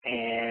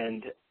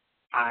 and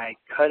I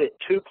cut it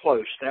too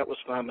close. That was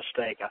my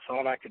mistake. I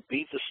thought I could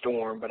beat the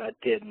storm, but I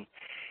didn't.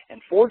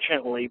 And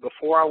fortunately,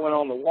 before I went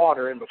on the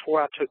water and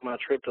before I took my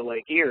trip to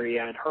Lake Erie,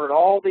 I'd heard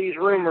all these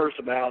rumors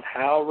about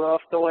how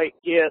rough the lake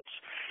gets.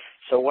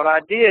 So what I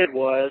did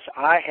was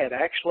I had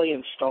actually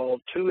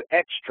installed 2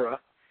 extra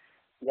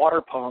water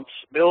pumps,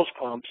 Bill's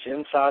pumps,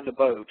 inside the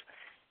boat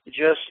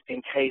just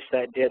in case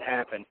that did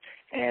happen.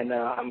 And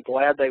I'm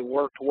glad they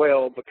worked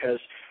well because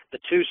the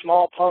 2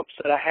 small pumps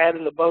that I had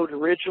in the boat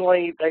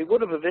originally, they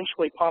would have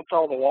eventually pumped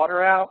all the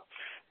water out,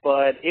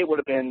 but it would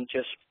have been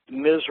just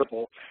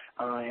miserable.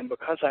 And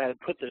because I had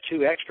put the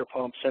 2 extra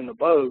pumps in the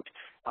boat,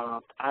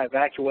 I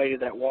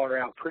evacuated that water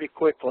out pretty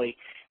quickly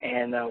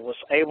and was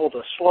able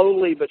to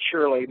slowly but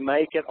surely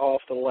make it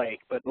off the lake.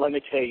 But let me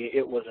tell you,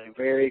 it was a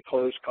very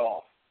close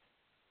call.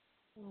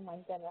 Oh, my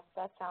goodness,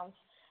 that sounds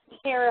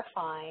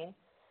terrifying.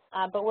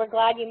 But we're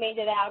glad you made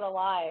it out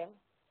alive.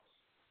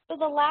 So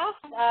the last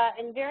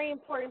and very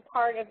important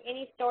part of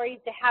any story is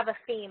to have a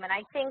theme. And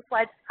I think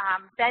what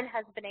Ben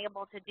has been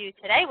able to do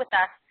today with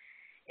us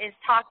is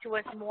talk to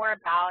us more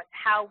about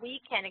how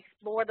we can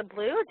explore the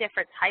blue,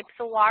 different types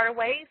of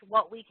waterways,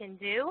 what we can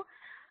do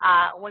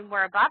when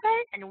we're above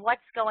it, and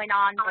what's going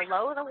on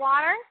below the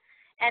water.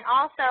 And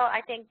also,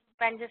 I think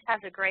Ben just has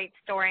a great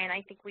story, and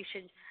I think we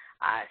should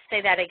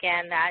say that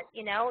again, that,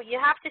 you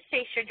have to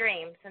chase your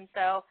dreams. And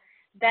so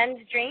Ben's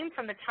dream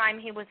from the time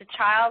he was a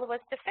child was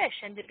to fish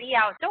and to be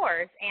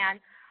outdoors. And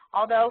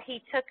although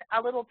he took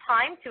a little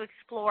time to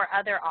explore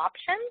other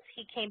options,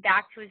 he came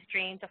back to his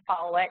dream to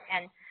follow it,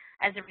 and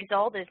as a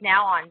result is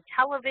now on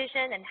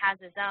television and has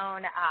his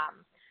own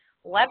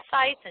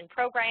websites and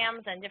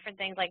programs and different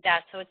things like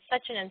that. So it's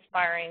such an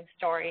inspiring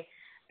story,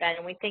 Ben,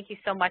 and we thank you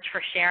so much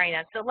for sharing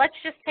it. So let's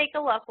just take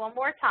a look one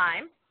more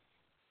time.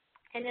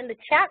 And in the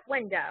chat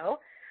window,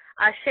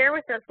 share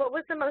with us what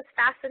was the most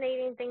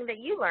fascinating thing that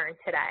you learned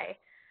today.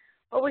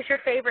 What was your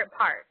favorite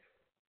part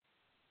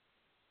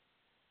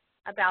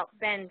about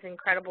Ben's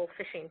incredible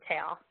fishing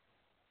tale?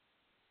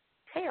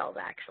 Tales,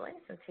 actually,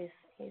 since he's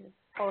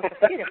told us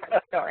a few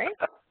different stories.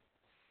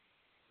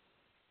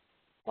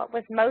 What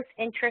was most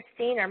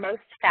interesting or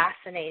most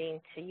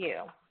fascinating to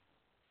you?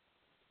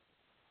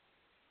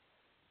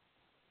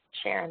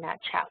 Share in that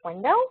chat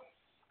window.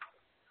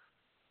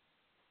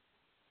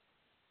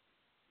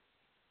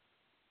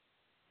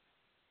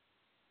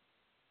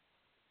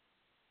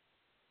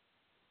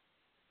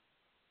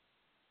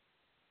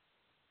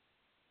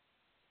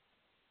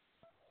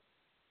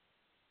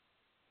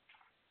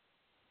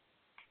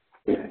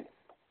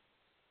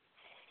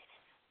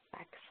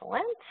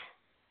 Excellent.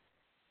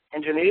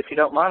 And Janita, if you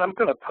don't mind, I'm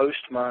going to post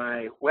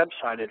my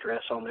website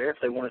address on there if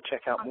they want to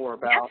check out more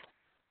about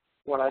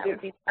what I do. That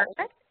would be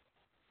perfect.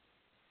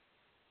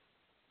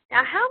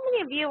 Now, how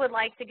many of you would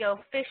like to go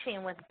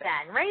fishing with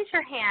Ben? Raise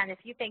your hand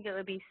if you think it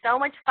would be so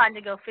much fun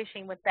to go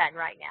fishing with Ben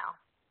right now.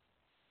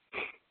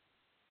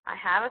 I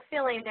have a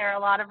feeling there are a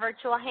lot of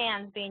virtual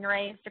hands being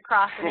raised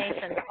across the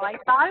nation. So I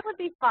thought it would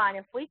be fun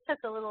if we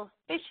took a little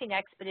fishing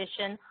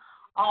expedition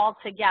all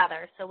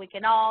together so we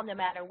can all, no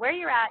matter where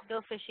you're at,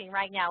 go fishing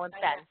right now with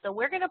Ben. So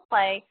we're going to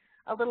play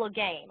a little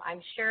game.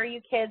 I'm sure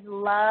you kids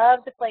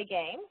love to play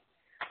games.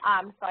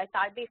 So I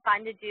thought it'd be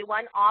fun to do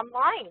one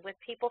online with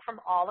people from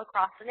all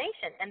across the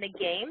nation. And the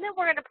game that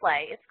we're going to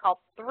play is called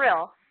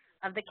Thrill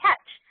of the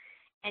Catch.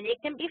 And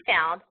it can be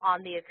found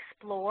on the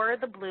Explore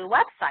the Blue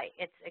website.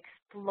 It's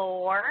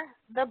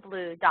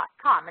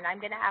exploretheblue.com. And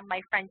I'm going to have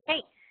my friend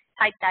Kate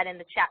type that in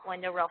the chat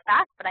window real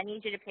fast, but I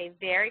need you to pay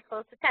very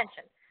close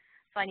attention.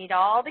 So I need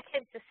all the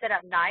kids to sit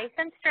up nice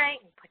and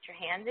straight and put your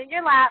hands in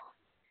your lap.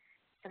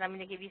 And I'm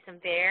going to give you some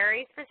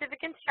very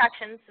specific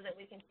instructions so that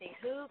we can see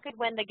who could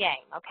win the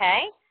game,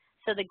 okay?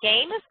 So the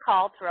game is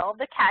called Thrill of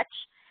the Catch.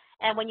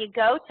 And when you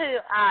go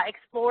to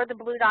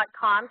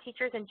exploretheblue.com,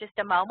 teachers, in just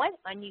a moment,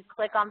 when you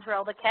click on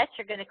Thrill of the Catch,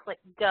 you're going to click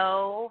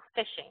Go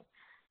Fishing.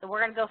 So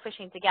we're going to go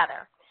fishing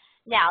together.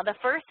 Now, the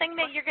first thing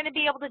that you're going to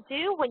be able to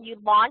do when you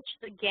launch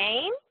the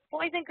game,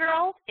 boys and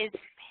girls, is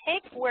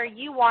pick where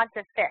you want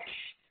to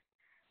fish.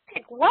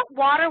 Pick what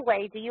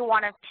waterway do you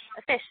want to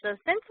fish. So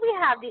since we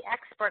have the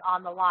expert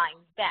on the line,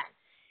 Ben,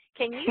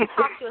 can you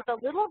talk to us a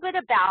little bit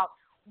about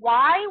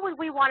why would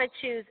we want to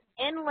choose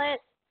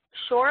inlet,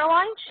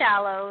 shoreline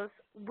shallows,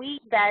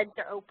 weed beds,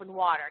 or open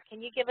water?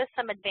 Can you give us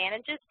some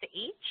advantages to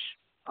each?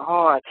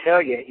 Oh, I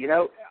tell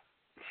you,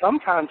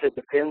 sometimes it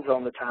depends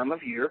on the time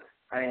of year,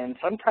 and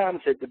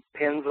sometimes it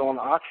depends on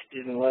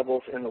oxygen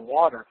levels in the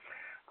water.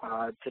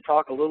 To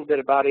talk a little bit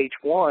about each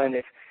one,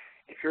 if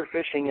you're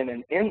fishing in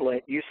an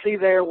inlet, you see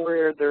there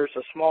where there's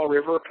a small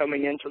river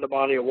coming into the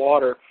body of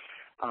water.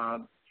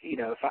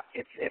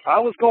 If I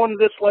was going to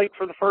this lake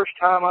for the first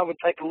time, I would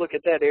take a look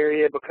at that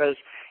area because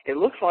it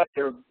looks like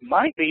there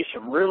might be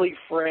some really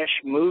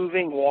fresh,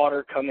 moving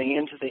water coming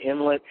into the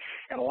inlet,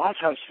 and a lot of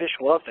times fish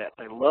love that.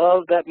 They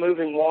love that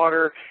moving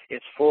water.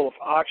 It's full of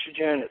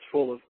oxygen. It's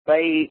full of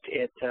bait.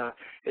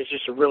 It's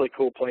just a really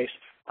cool place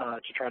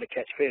to try to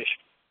catch fish.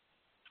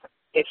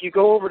 If you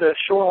go over to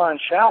shoreline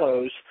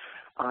shallows,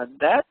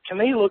 that to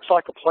me looks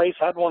like a place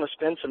I'd want to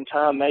spend some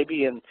time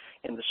maybe in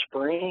the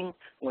spring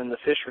when the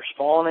fish are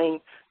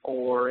spawning,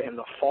 or in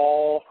the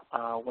fall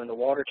when the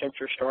water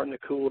temperature is starting to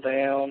cool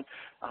down.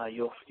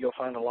 You'll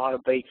find a lot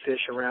of bait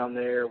fish around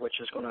there, which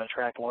is going to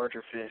attract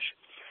larger fish.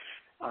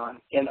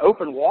 In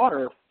open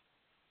water,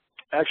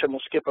 actually I'm going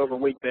to skip over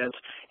weed beds.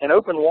 In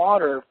open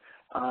water,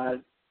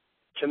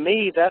 to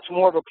me that's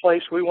more of a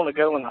place we want to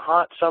go in the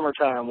hot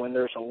summertime when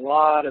there's a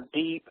lot of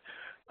deep,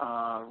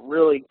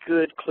 really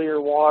good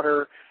clear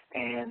water,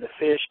 and the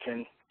fish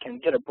can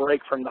get a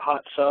break from the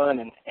hot sun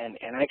and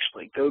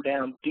actually go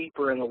down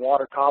deeper in the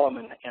water column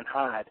and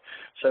hide.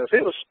 So if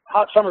it was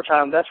hot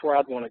summertime, that's where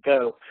I'd want to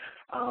go.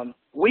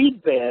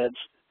 Weed beds,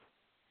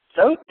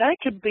 so that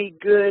could be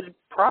good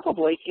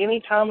probably any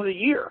time of the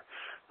year.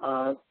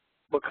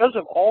 Because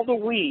of all the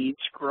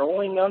weeds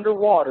growing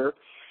underwater,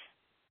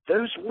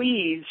 those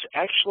weeds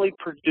actually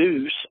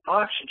produce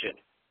oxygen.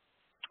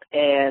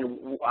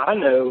 And I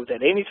know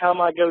that anytime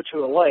I go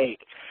to a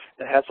lake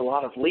that has a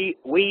lot of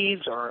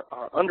weeds or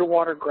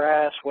underwater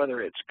grass,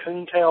 whether it's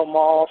coontail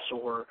moss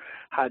or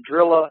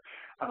hydrilla,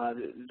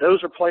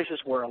 those are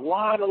places where a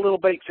lot of little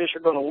bait fish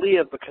are going to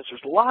live because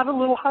there's a lot of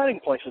little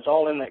hiding places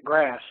all in that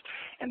grass.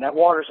 And that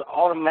water is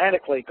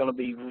automatically going to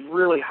be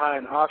really high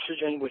in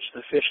oxygen, which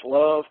the fish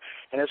love,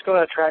 and it's going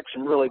to attract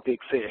some really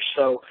big fish.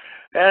 So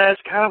that's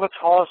kind of a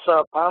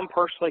toss-up. I'm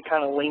personally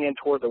kind of leaning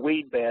toward the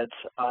weed beds,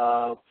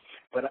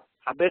 but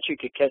I bet you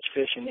could catch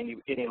fish in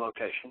any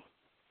location.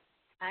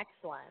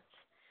 Excellent.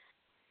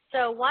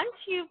 So once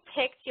you've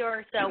picked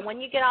so when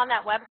you get on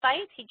that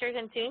website, Teachers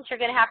and Students, you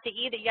have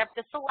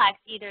to select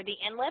either the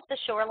inlet, the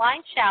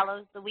shoreline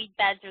shallows, the weed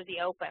beds, or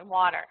the open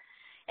water.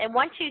 And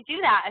once you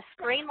do that, a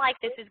screen like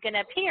this is going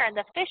to appear, and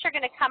the fish are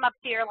going to come up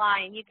to your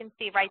line. You can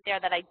see right there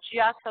that I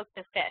just hooked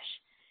the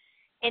fish.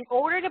 In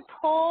order to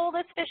pull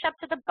this fish up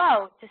to the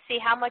boat to see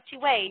how much he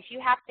weighs, you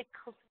have to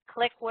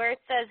click where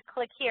it says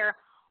click here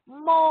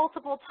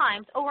multiple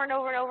times over and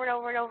over and over and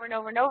over and over and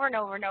over and over and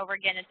over and over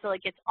again until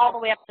it gets all the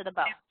way up to the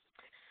boat.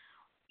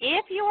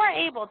 If you are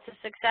able to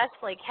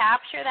successfully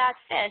capture that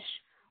fish,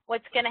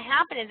 what's going to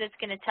happen is it's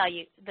going to tell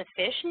you the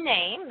fish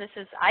name.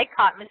 I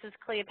caught Mrs.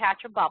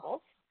 Cleopatra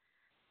Bubbles.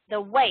 The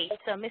weight,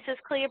 so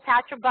Mrs.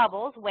 Cleopatra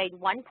Bubbles weighed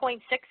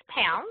 1.6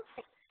 pounds,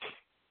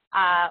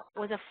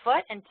 was 1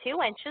 foot and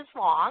 2 inches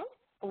long,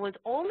 was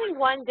only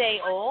 1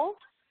 day old,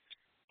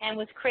 and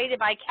was created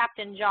by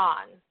Captain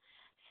John.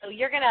 So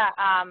you're going to,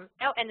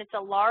 and it's a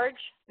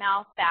large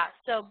mouth bass.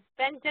 So,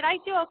 Ben, did I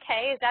do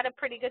okay? Is that a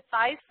pretty good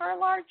size for a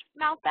large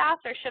mouth bass,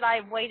 or should I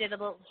have waited a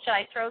little? Should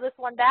I throw this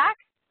one back?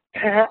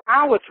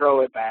 I would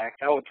throw it back.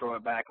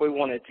 We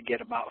want it to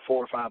get about 4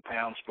 or 5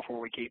 pounds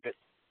before we keep it.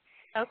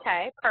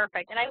 Okay,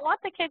 perfect. And I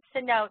want the kids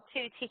to know,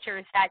 too,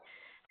 teachers, that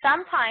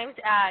sometimes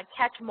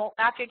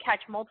after you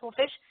catch multiple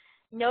fish,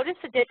 notice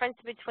the difference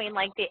between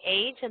like the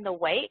age and the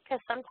weight, because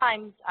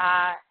sometimes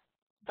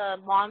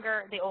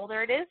the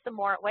older it is, the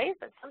more it weighs,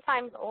 but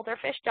sometimes older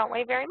fish don't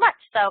weigh very much.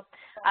 So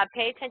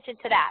pay attention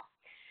to that.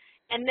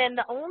 And then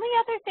the only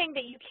other thing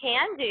that you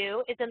can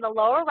do is in the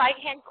lower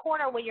right-hand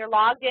corner when you're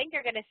logged in,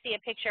 you're going to see a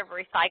picture of a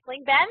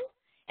recycling bin.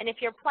 And if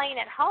you're playing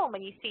at home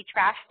and you see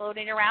trash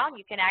floating around,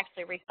 you can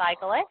actually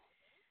recycle it.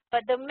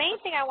 But the main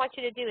thing I want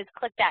you to do is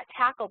click that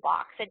tackle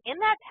box. And in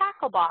that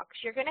tackle box,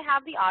 you're going to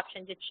have the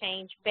option to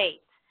change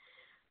bait.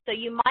 So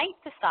you might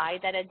decide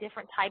that a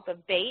different type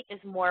of bait is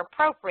more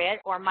appropriate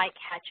or might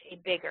catch a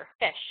bigger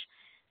fish.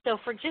 So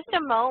for just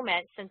a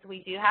moment, since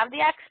we do have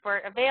the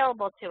expert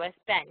available to us,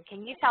 Ben,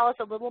 can you tell us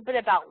a little bit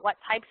about what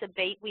types of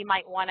bait we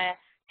might want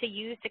to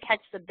use to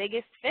catch the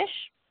biggest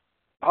fish?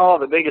 Oh,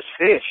 the biggest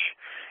fish.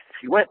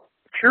 If you went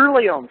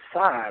purely on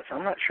size,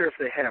 I'm not sure if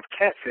they have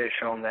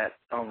catfish on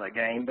the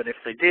game, but if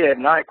they did,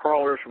 night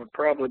crawlers would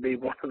probably be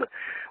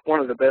one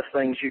of the best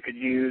things you could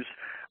use.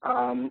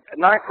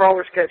 Night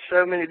crawlers catch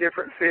so many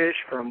different fish,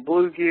 from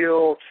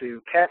bluegill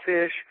to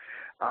catfish.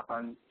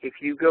 If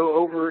you go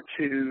over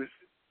to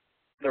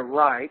the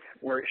right,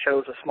 where it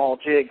shows a small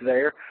jig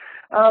there,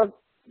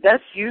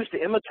 that's used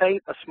to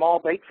imitate a small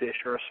bait fish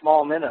or a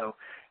small minnow.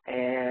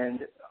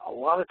 And a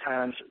lot of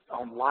times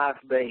on live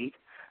bait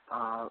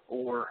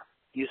or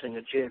using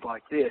a jig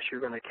like this, you're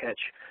going to catch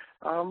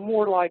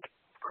more like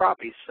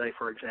crappies, say,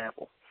 for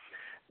example.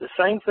 The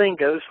same thing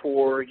goes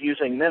for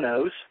using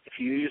minnows. If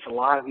you use a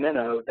live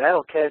minnow,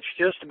 that'll catch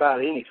just about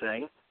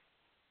anything.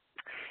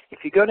 If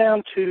you go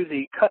down to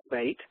the cut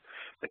bait,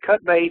 the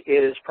cut bait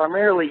is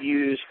primarily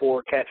used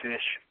for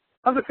catfish.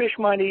 Other fish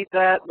might eat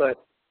that,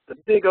 but the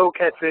big old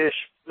catfish,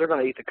 they're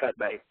going to eat the cut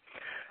bait.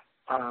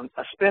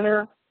 A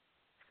spinner,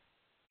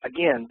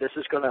 again, this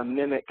is going to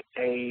mimic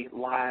a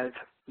live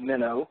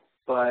minnow,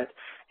 but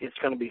it's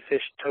going to be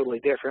fished totally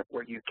different,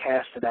 where you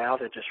cast it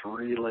out and just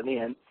reel it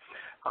in.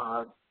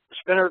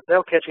 Spinner,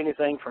 they'll catch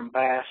anything from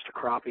bass to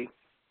crappie.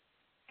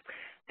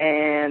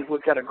 And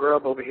we've got a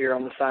grub over here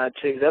on the side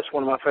too. That's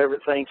one of my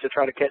favorite things, to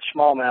try to catch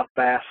smallmouth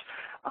bass.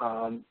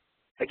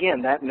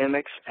 Again, that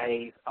mimics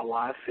a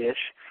live fish,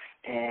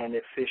 and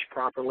if fished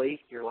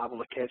properly, you're liable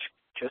to catch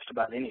just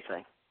about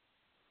anything.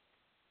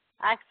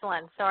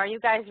 Excellent. So are you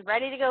guys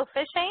ready to go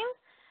fishing?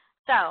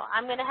 So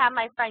I'm going to have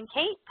my friend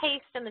Kate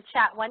paste in the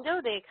chat window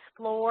the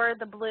Explore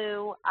the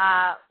Blue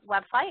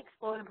website,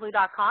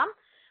 exploretheblue.com.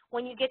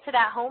 When you get to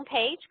that home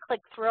page,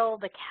 click Thrill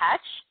the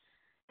Catch,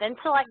 then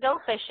select Go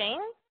Fishing,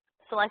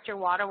 select your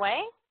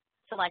waterway,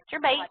 select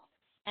your bait,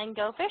 and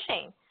go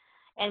fishing.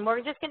 And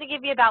we're just going to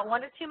give you about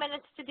 1 or 2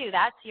 minutes to do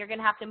that, so you're going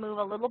to have to move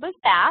a little bit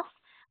fast.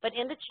 But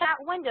in the chat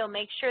window,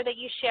 make sure that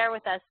you share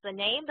with us the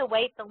name, the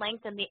weight, the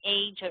length, and the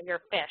age of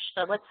your fish.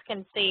 So let's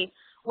see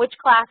which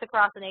class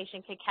across the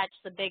nation can catch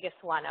the biggest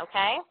one,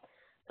 okay?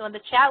 So in the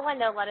chat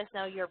window, let us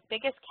know your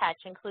biggest catch.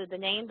 Include the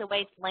name, the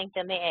weight, length,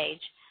 and the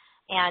age.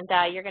 And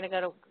you're going to go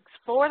to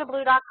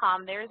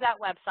exploretheblue.com. There's that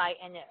website.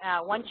 And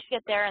once you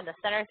get there in the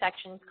center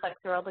section, click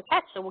Thrill the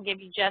Catch. So we'll give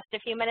you just a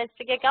few minutes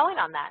to get going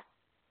on that.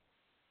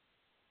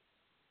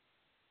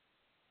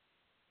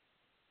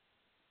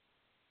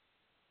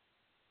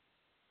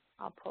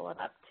 I'll pull it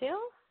up too.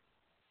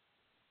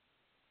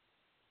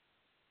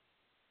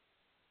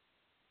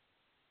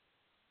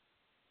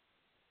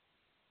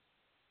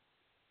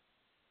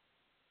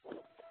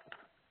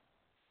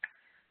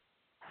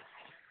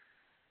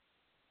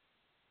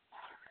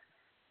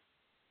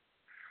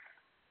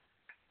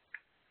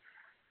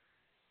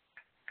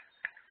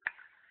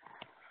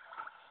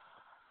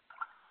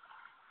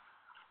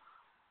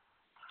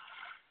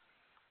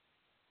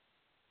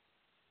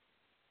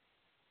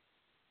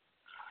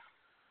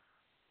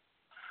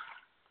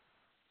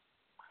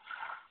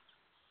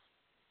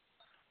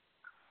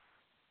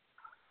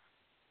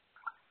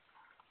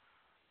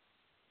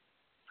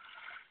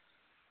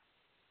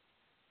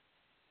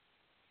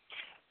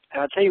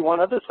 And I'll tell you one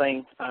other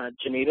thing,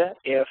 Janita.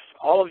 If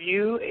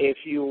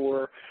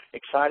you're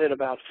excited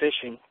about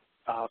fishing,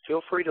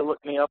 feel free to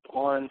look me up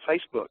on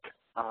Facebook.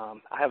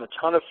 I have a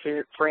ton of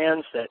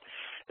friends that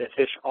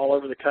fish all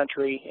over the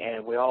country,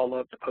 and we all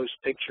love to post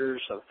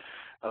pictures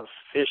of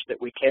fish that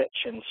we catch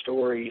and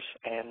stories.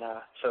 And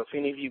so if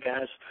any of you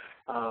guys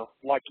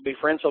like to be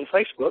friends on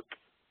Facebook,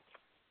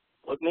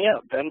 look me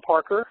up, Ben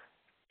Parker,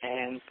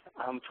 and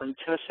I'm from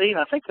Tennessee, and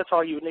I think that's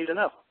all you would need to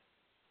know.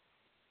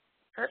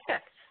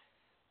 Perfect.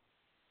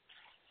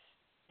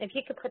 If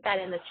you could put that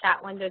in the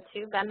chat window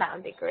too, Ben, that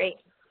would be great.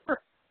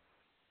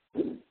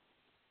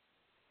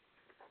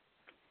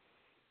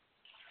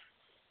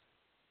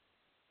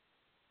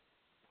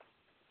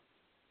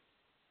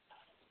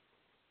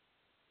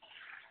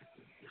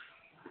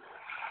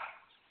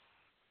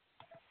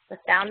 The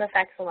sound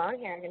effects alone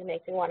here are going to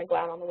make me want to go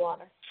out on the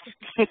water.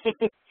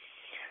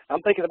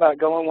 I'm thinking about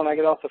going when I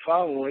get off the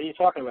phone. What are you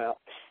talking about?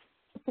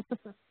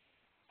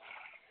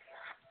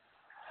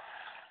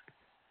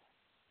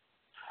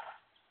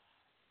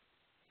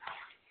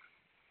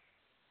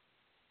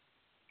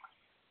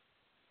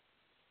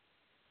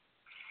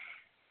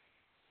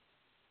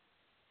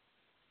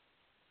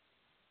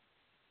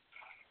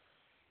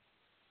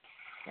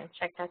 And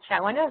check that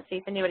chat window and see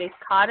if anybody's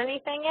caught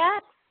anything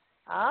yet.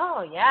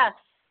 Oh, yes.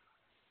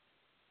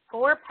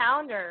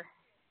 4-pounder.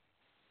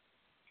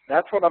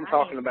 That's what I'm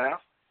talking about.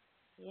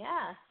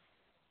 Yeah.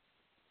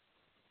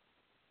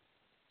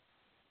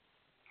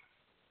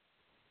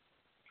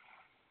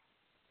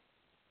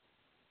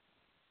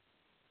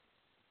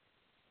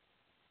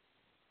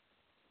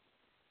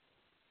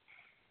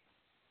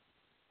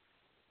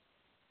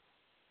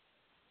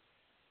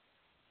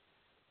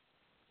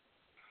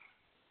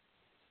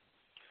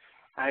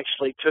 I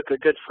actually took a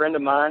good friend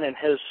of mine and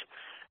his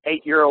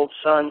 8-year-old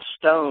son,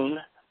 Stone,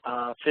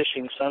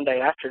 fishing Sunday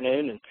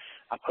afternoon, and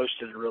I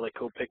posted a really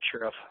cool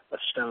picture of a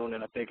stone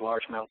and a big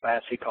largemouth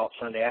bass he caught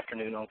Sunday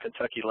afternoon on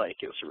Kentucky Lake.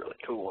 It was a really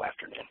cool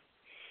afternoon.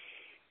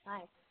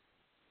 Nice.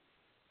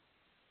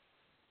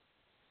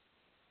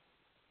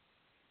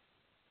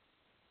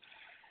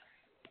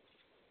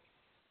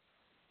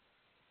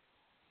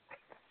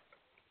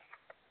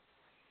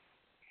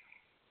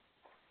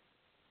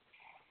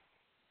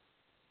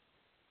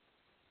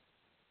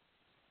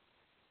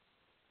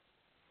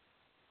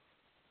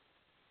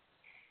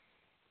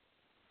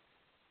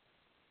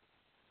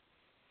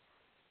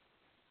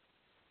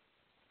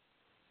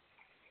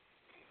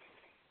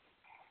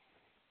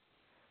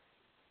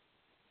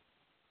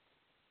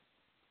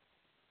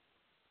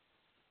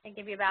 I'll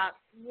give you about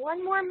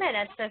 1 more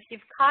minute. So if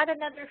you've caught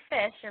another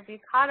fish or if you've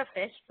caught a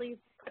fish, please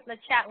put in the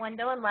chat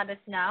window and let us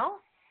know.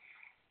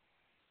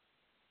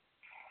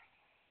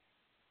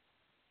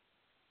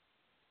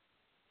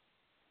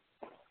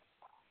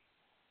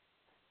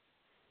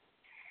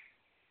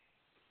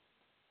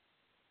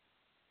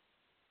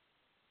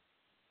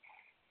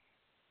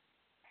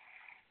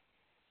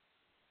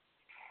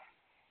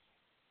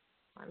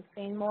 I'm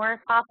seeing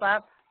more pop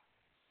up.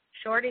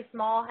 Shorty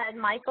small head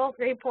Michael,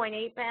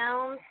 3.8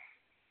 pounds.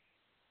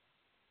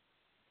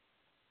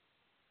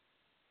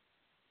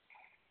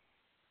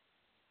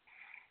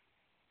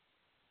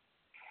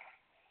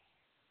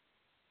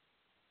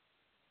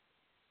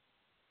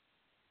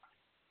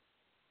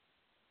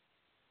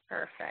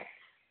 Perfect.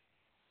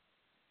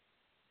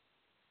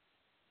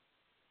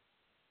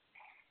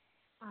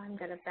 I'm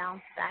going to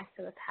bounce back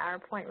to the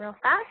PowerPoint real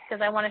fast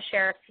because I want to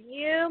share a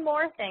few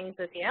more things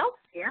with you.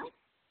 Yeah.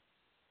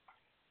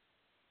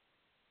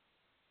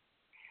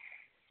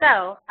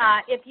 So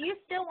if you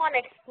still want to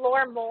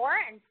explore more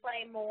and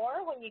play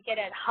more when you get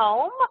at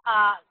home,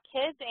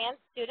 kids and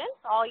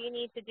students, all you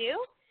need to do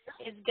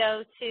is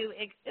go to,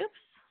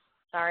 oops,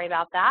 sorry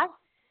about that.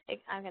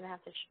 I'm going to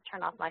have to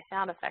turn off my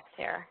sound effects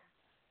here.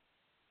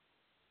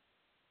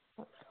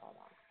 Oops, hold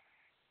on.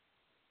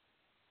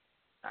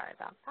 Sorry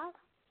about that.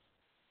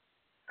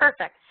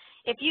 Perfect.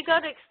 If you go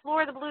to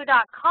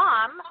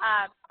exploretheblue.com,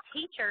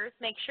 teachers,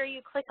 make sure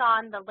you click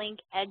on the link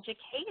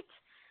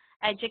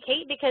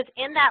Educate, because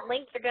in that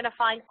link you're going to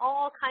find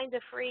all kinds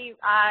of free,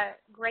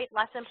 great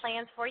lesson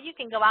plans for you. You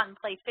can go out and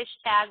play fish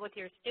tag with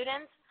your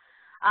students.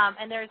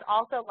 And there's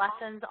also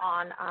lessons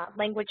on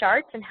language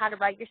arts and how to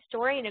write your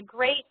story. And a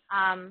great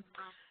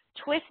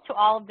twist to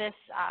all of this,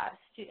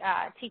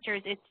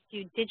 teachers, is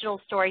to do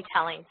digital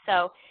storytelling.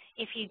 So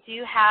if you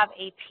do have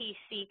a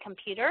PC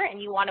computer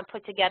and you want to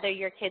put together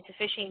your kids'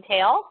 fishing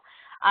tale,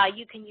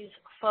 you can use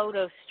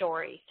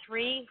PhotoStory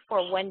 3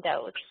 for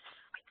Windows.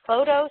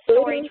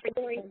 PhotoStory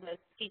for Windows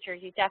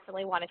teachers, you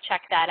definitely want to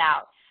check that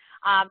out.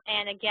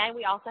 And again,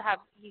 we also have,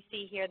 you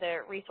see here the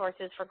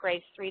resources for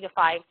grades 3 to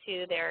 5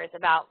 too. There's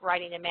about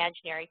writing an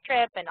imaginary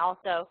trip and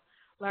also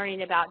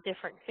learning about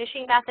different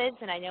fishing methods.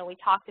 And I know we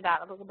talked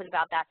about a little bit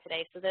about that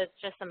today, so there's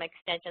just some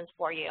extensions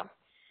for you.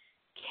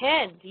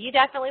 Kids, you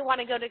definitely want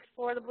to go to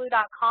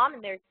exploretheblue.com,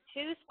 and there's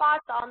 2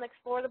 spots on the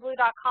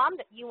exploretheblue.com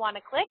that you want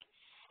to click.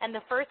 And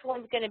the first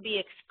one's going to be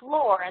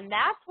Explore, and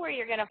that's where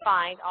you're going to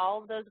find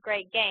all of those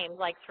great games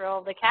like Thrill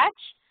of the Catch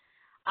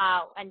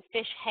and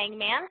Fish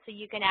Hangman, so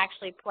you can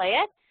actually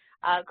play it.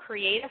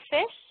 Create a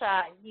fish.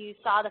 You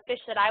saw the fish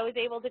that I was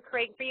able to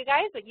create for you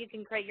guys, but you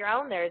can create your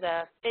own. There's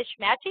a fish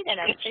matching and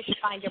a Fish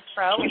Finder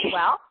Pro as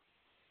well.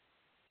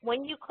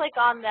 When you click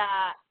on the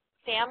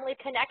family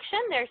connection,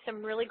 there's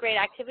some really great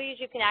activities.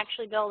 You can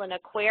actually build an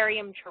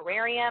aquarium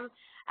terrarium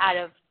out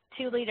of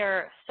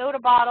 2-liter soda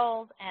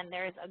bottles, and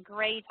there's a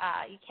great,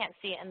 you can't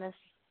see it in this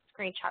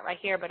screenshot right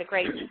here, but a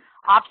great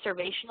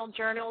observational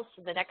journal,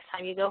 so the next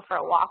time you go for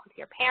a walk with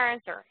your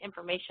parents, or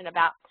information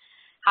about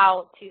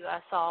how to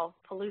solve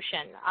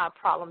pollution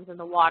problems in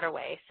the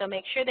waterway. So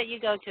make sure that you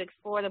go to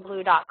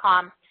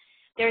exploretheblue.com.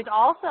 There's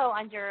also,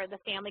 under the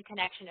Family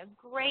Connection,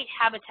 a great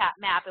habitat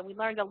map, and we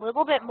learned a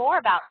little bit more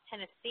about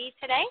Tennessee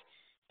today.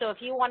 So if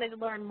you wanted to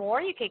learn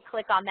more, you could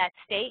click on that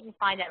state and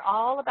find out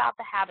all about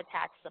the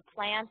habitats, the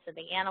plants and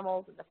the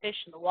animals and the fish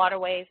and the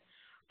waterways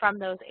from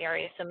those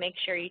areas. So make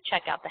sure you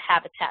check out the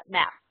habitat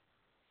map.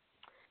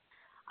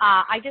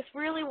 I just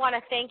really want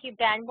to thank you,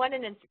 Ben. What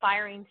an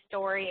inspiring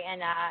story,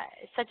 and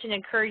such an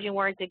encouraging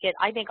word to get,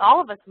 I think, all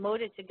of us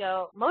motivated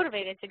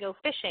to go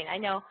fishing. I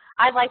know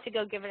I'd like to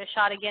go give it a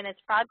shot again.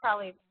 It's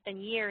probably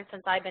been years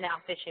since I've been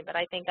out fishing, but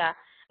I think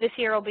this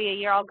year will be a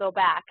year I'll go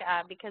back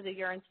because of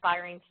your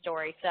inspiring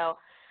story. So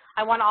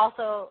I want to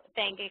also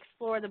thank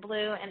Explore the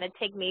Blue and the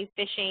Take Me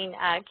Fishing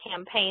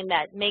campaign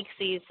that makes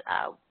these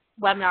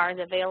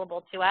webinars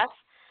available to us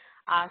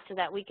so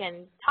that we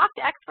can talk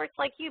to experts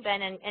like you,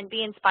 Ben, and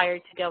be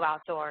inspired to go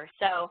outdoors.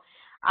 So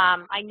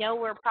I know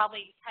we're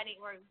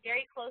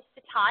very close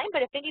to time,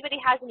 but if anybody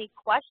has any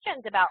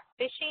questions about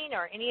fishing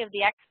or any of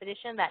the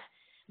expedition that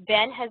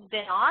Ben has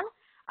been on,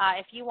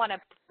 if you want to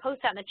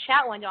post that in the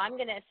chat window, I'm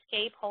going to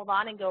escape, hold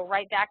on, and go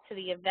right back to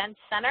the event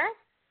center.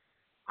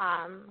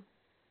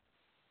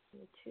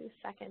 Give me 2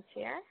 seconds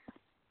here.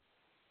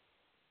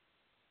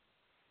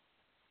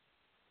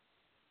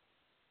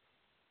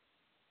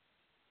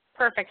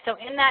 Perfect. So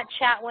in that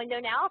chat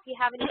window now, if you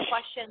have any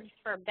questions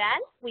for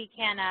Ben, we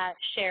can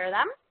share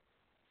them,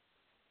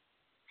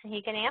 and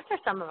he can answer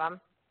some of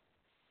them.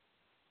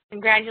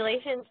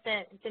 Congratulations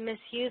to Miss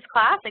Hughes'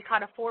 class. They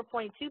caught a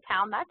 4.2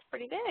 pound. That's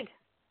pretty big.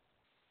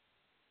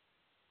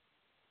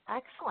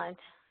 Excellent.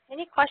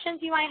 Any questions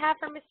you might have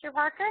for Mr.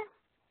 Parker?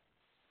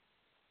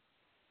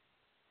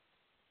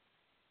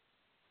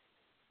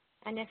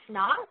 And if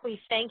not, we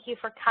thank you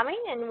for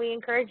coming, and we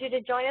encourage you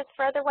to join us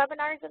for other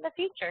webinars in the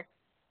future.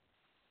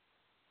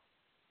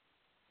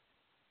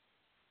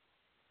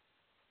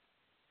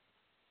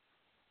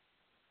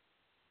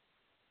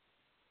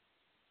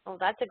 Oh,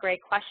 that's a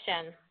great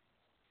question.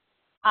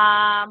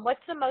 What's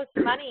the most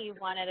money you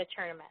won at a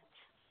tournament?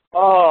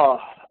 Oh,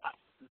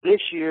 this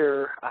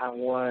year I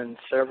won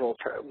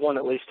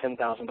at least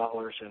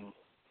 $10,000 in,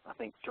 I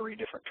think, 3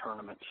 different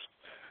tournaments.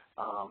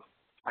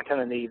 I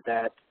kind of need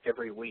that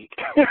every week,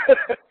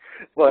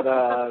 but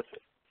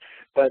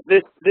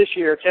this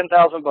year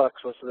 $10,000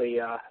 was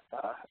the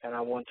and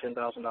I won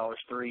 $10,000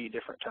 3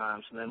 different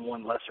times, and then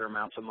won lesser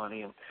amounts of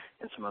money in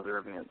some other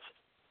events.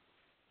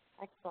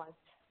 Excellent.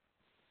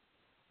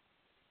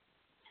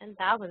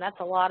 10,000. That's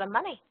a lot of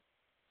money.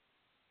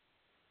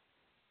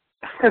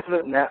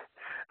 Now,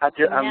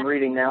 I'm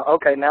reading now.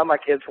 Okay, now my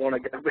kids want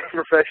to be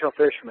professional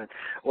fishermen.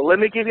 Well, let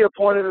me give you a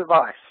point of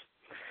advice.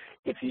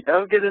 If you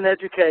don't get an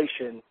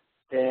education,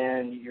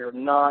 then you're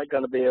not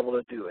going to be able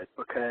to do it,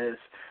 because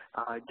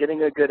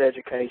getting a good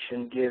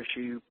education gives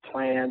you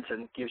plans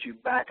and gives you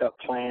backup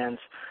plans.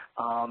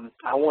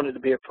 I wanted to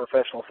be a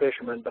professional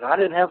fisherman, but I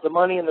didn't have the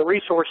money and the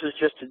resources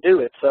just to do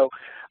it. So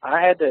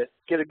I had to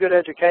get a good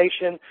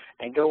education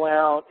and go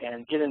out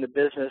and get into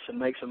business and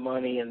make some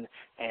money and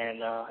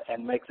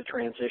make the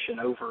transition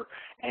over.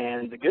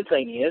 And the good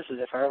thing is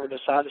if I ever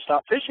decide to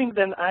stop fishing,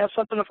 then I have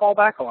something to fall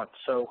back on.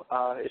 So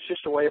it's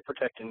just a way of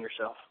protecting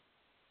yourself.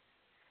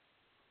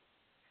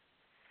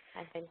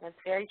 I think that's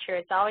very true.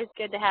 It's always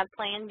good to have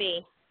Plan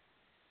B.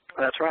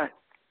 That's right.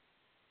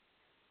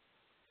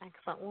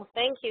 Excellent. Well,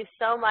 thank you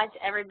so much,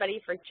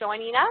 everybody, for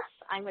joining us.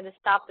 I'm going to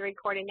stop the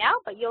recording now,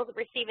 but you'll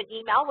receive an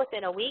email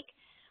within a week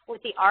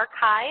with the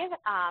archive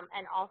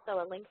and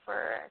also a link for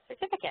a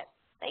certificate.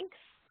 Thanks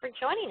for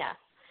joining us.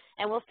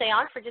 And we'll stay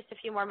on for just a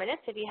few more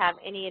minutes if you have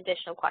any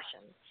additional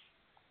questions.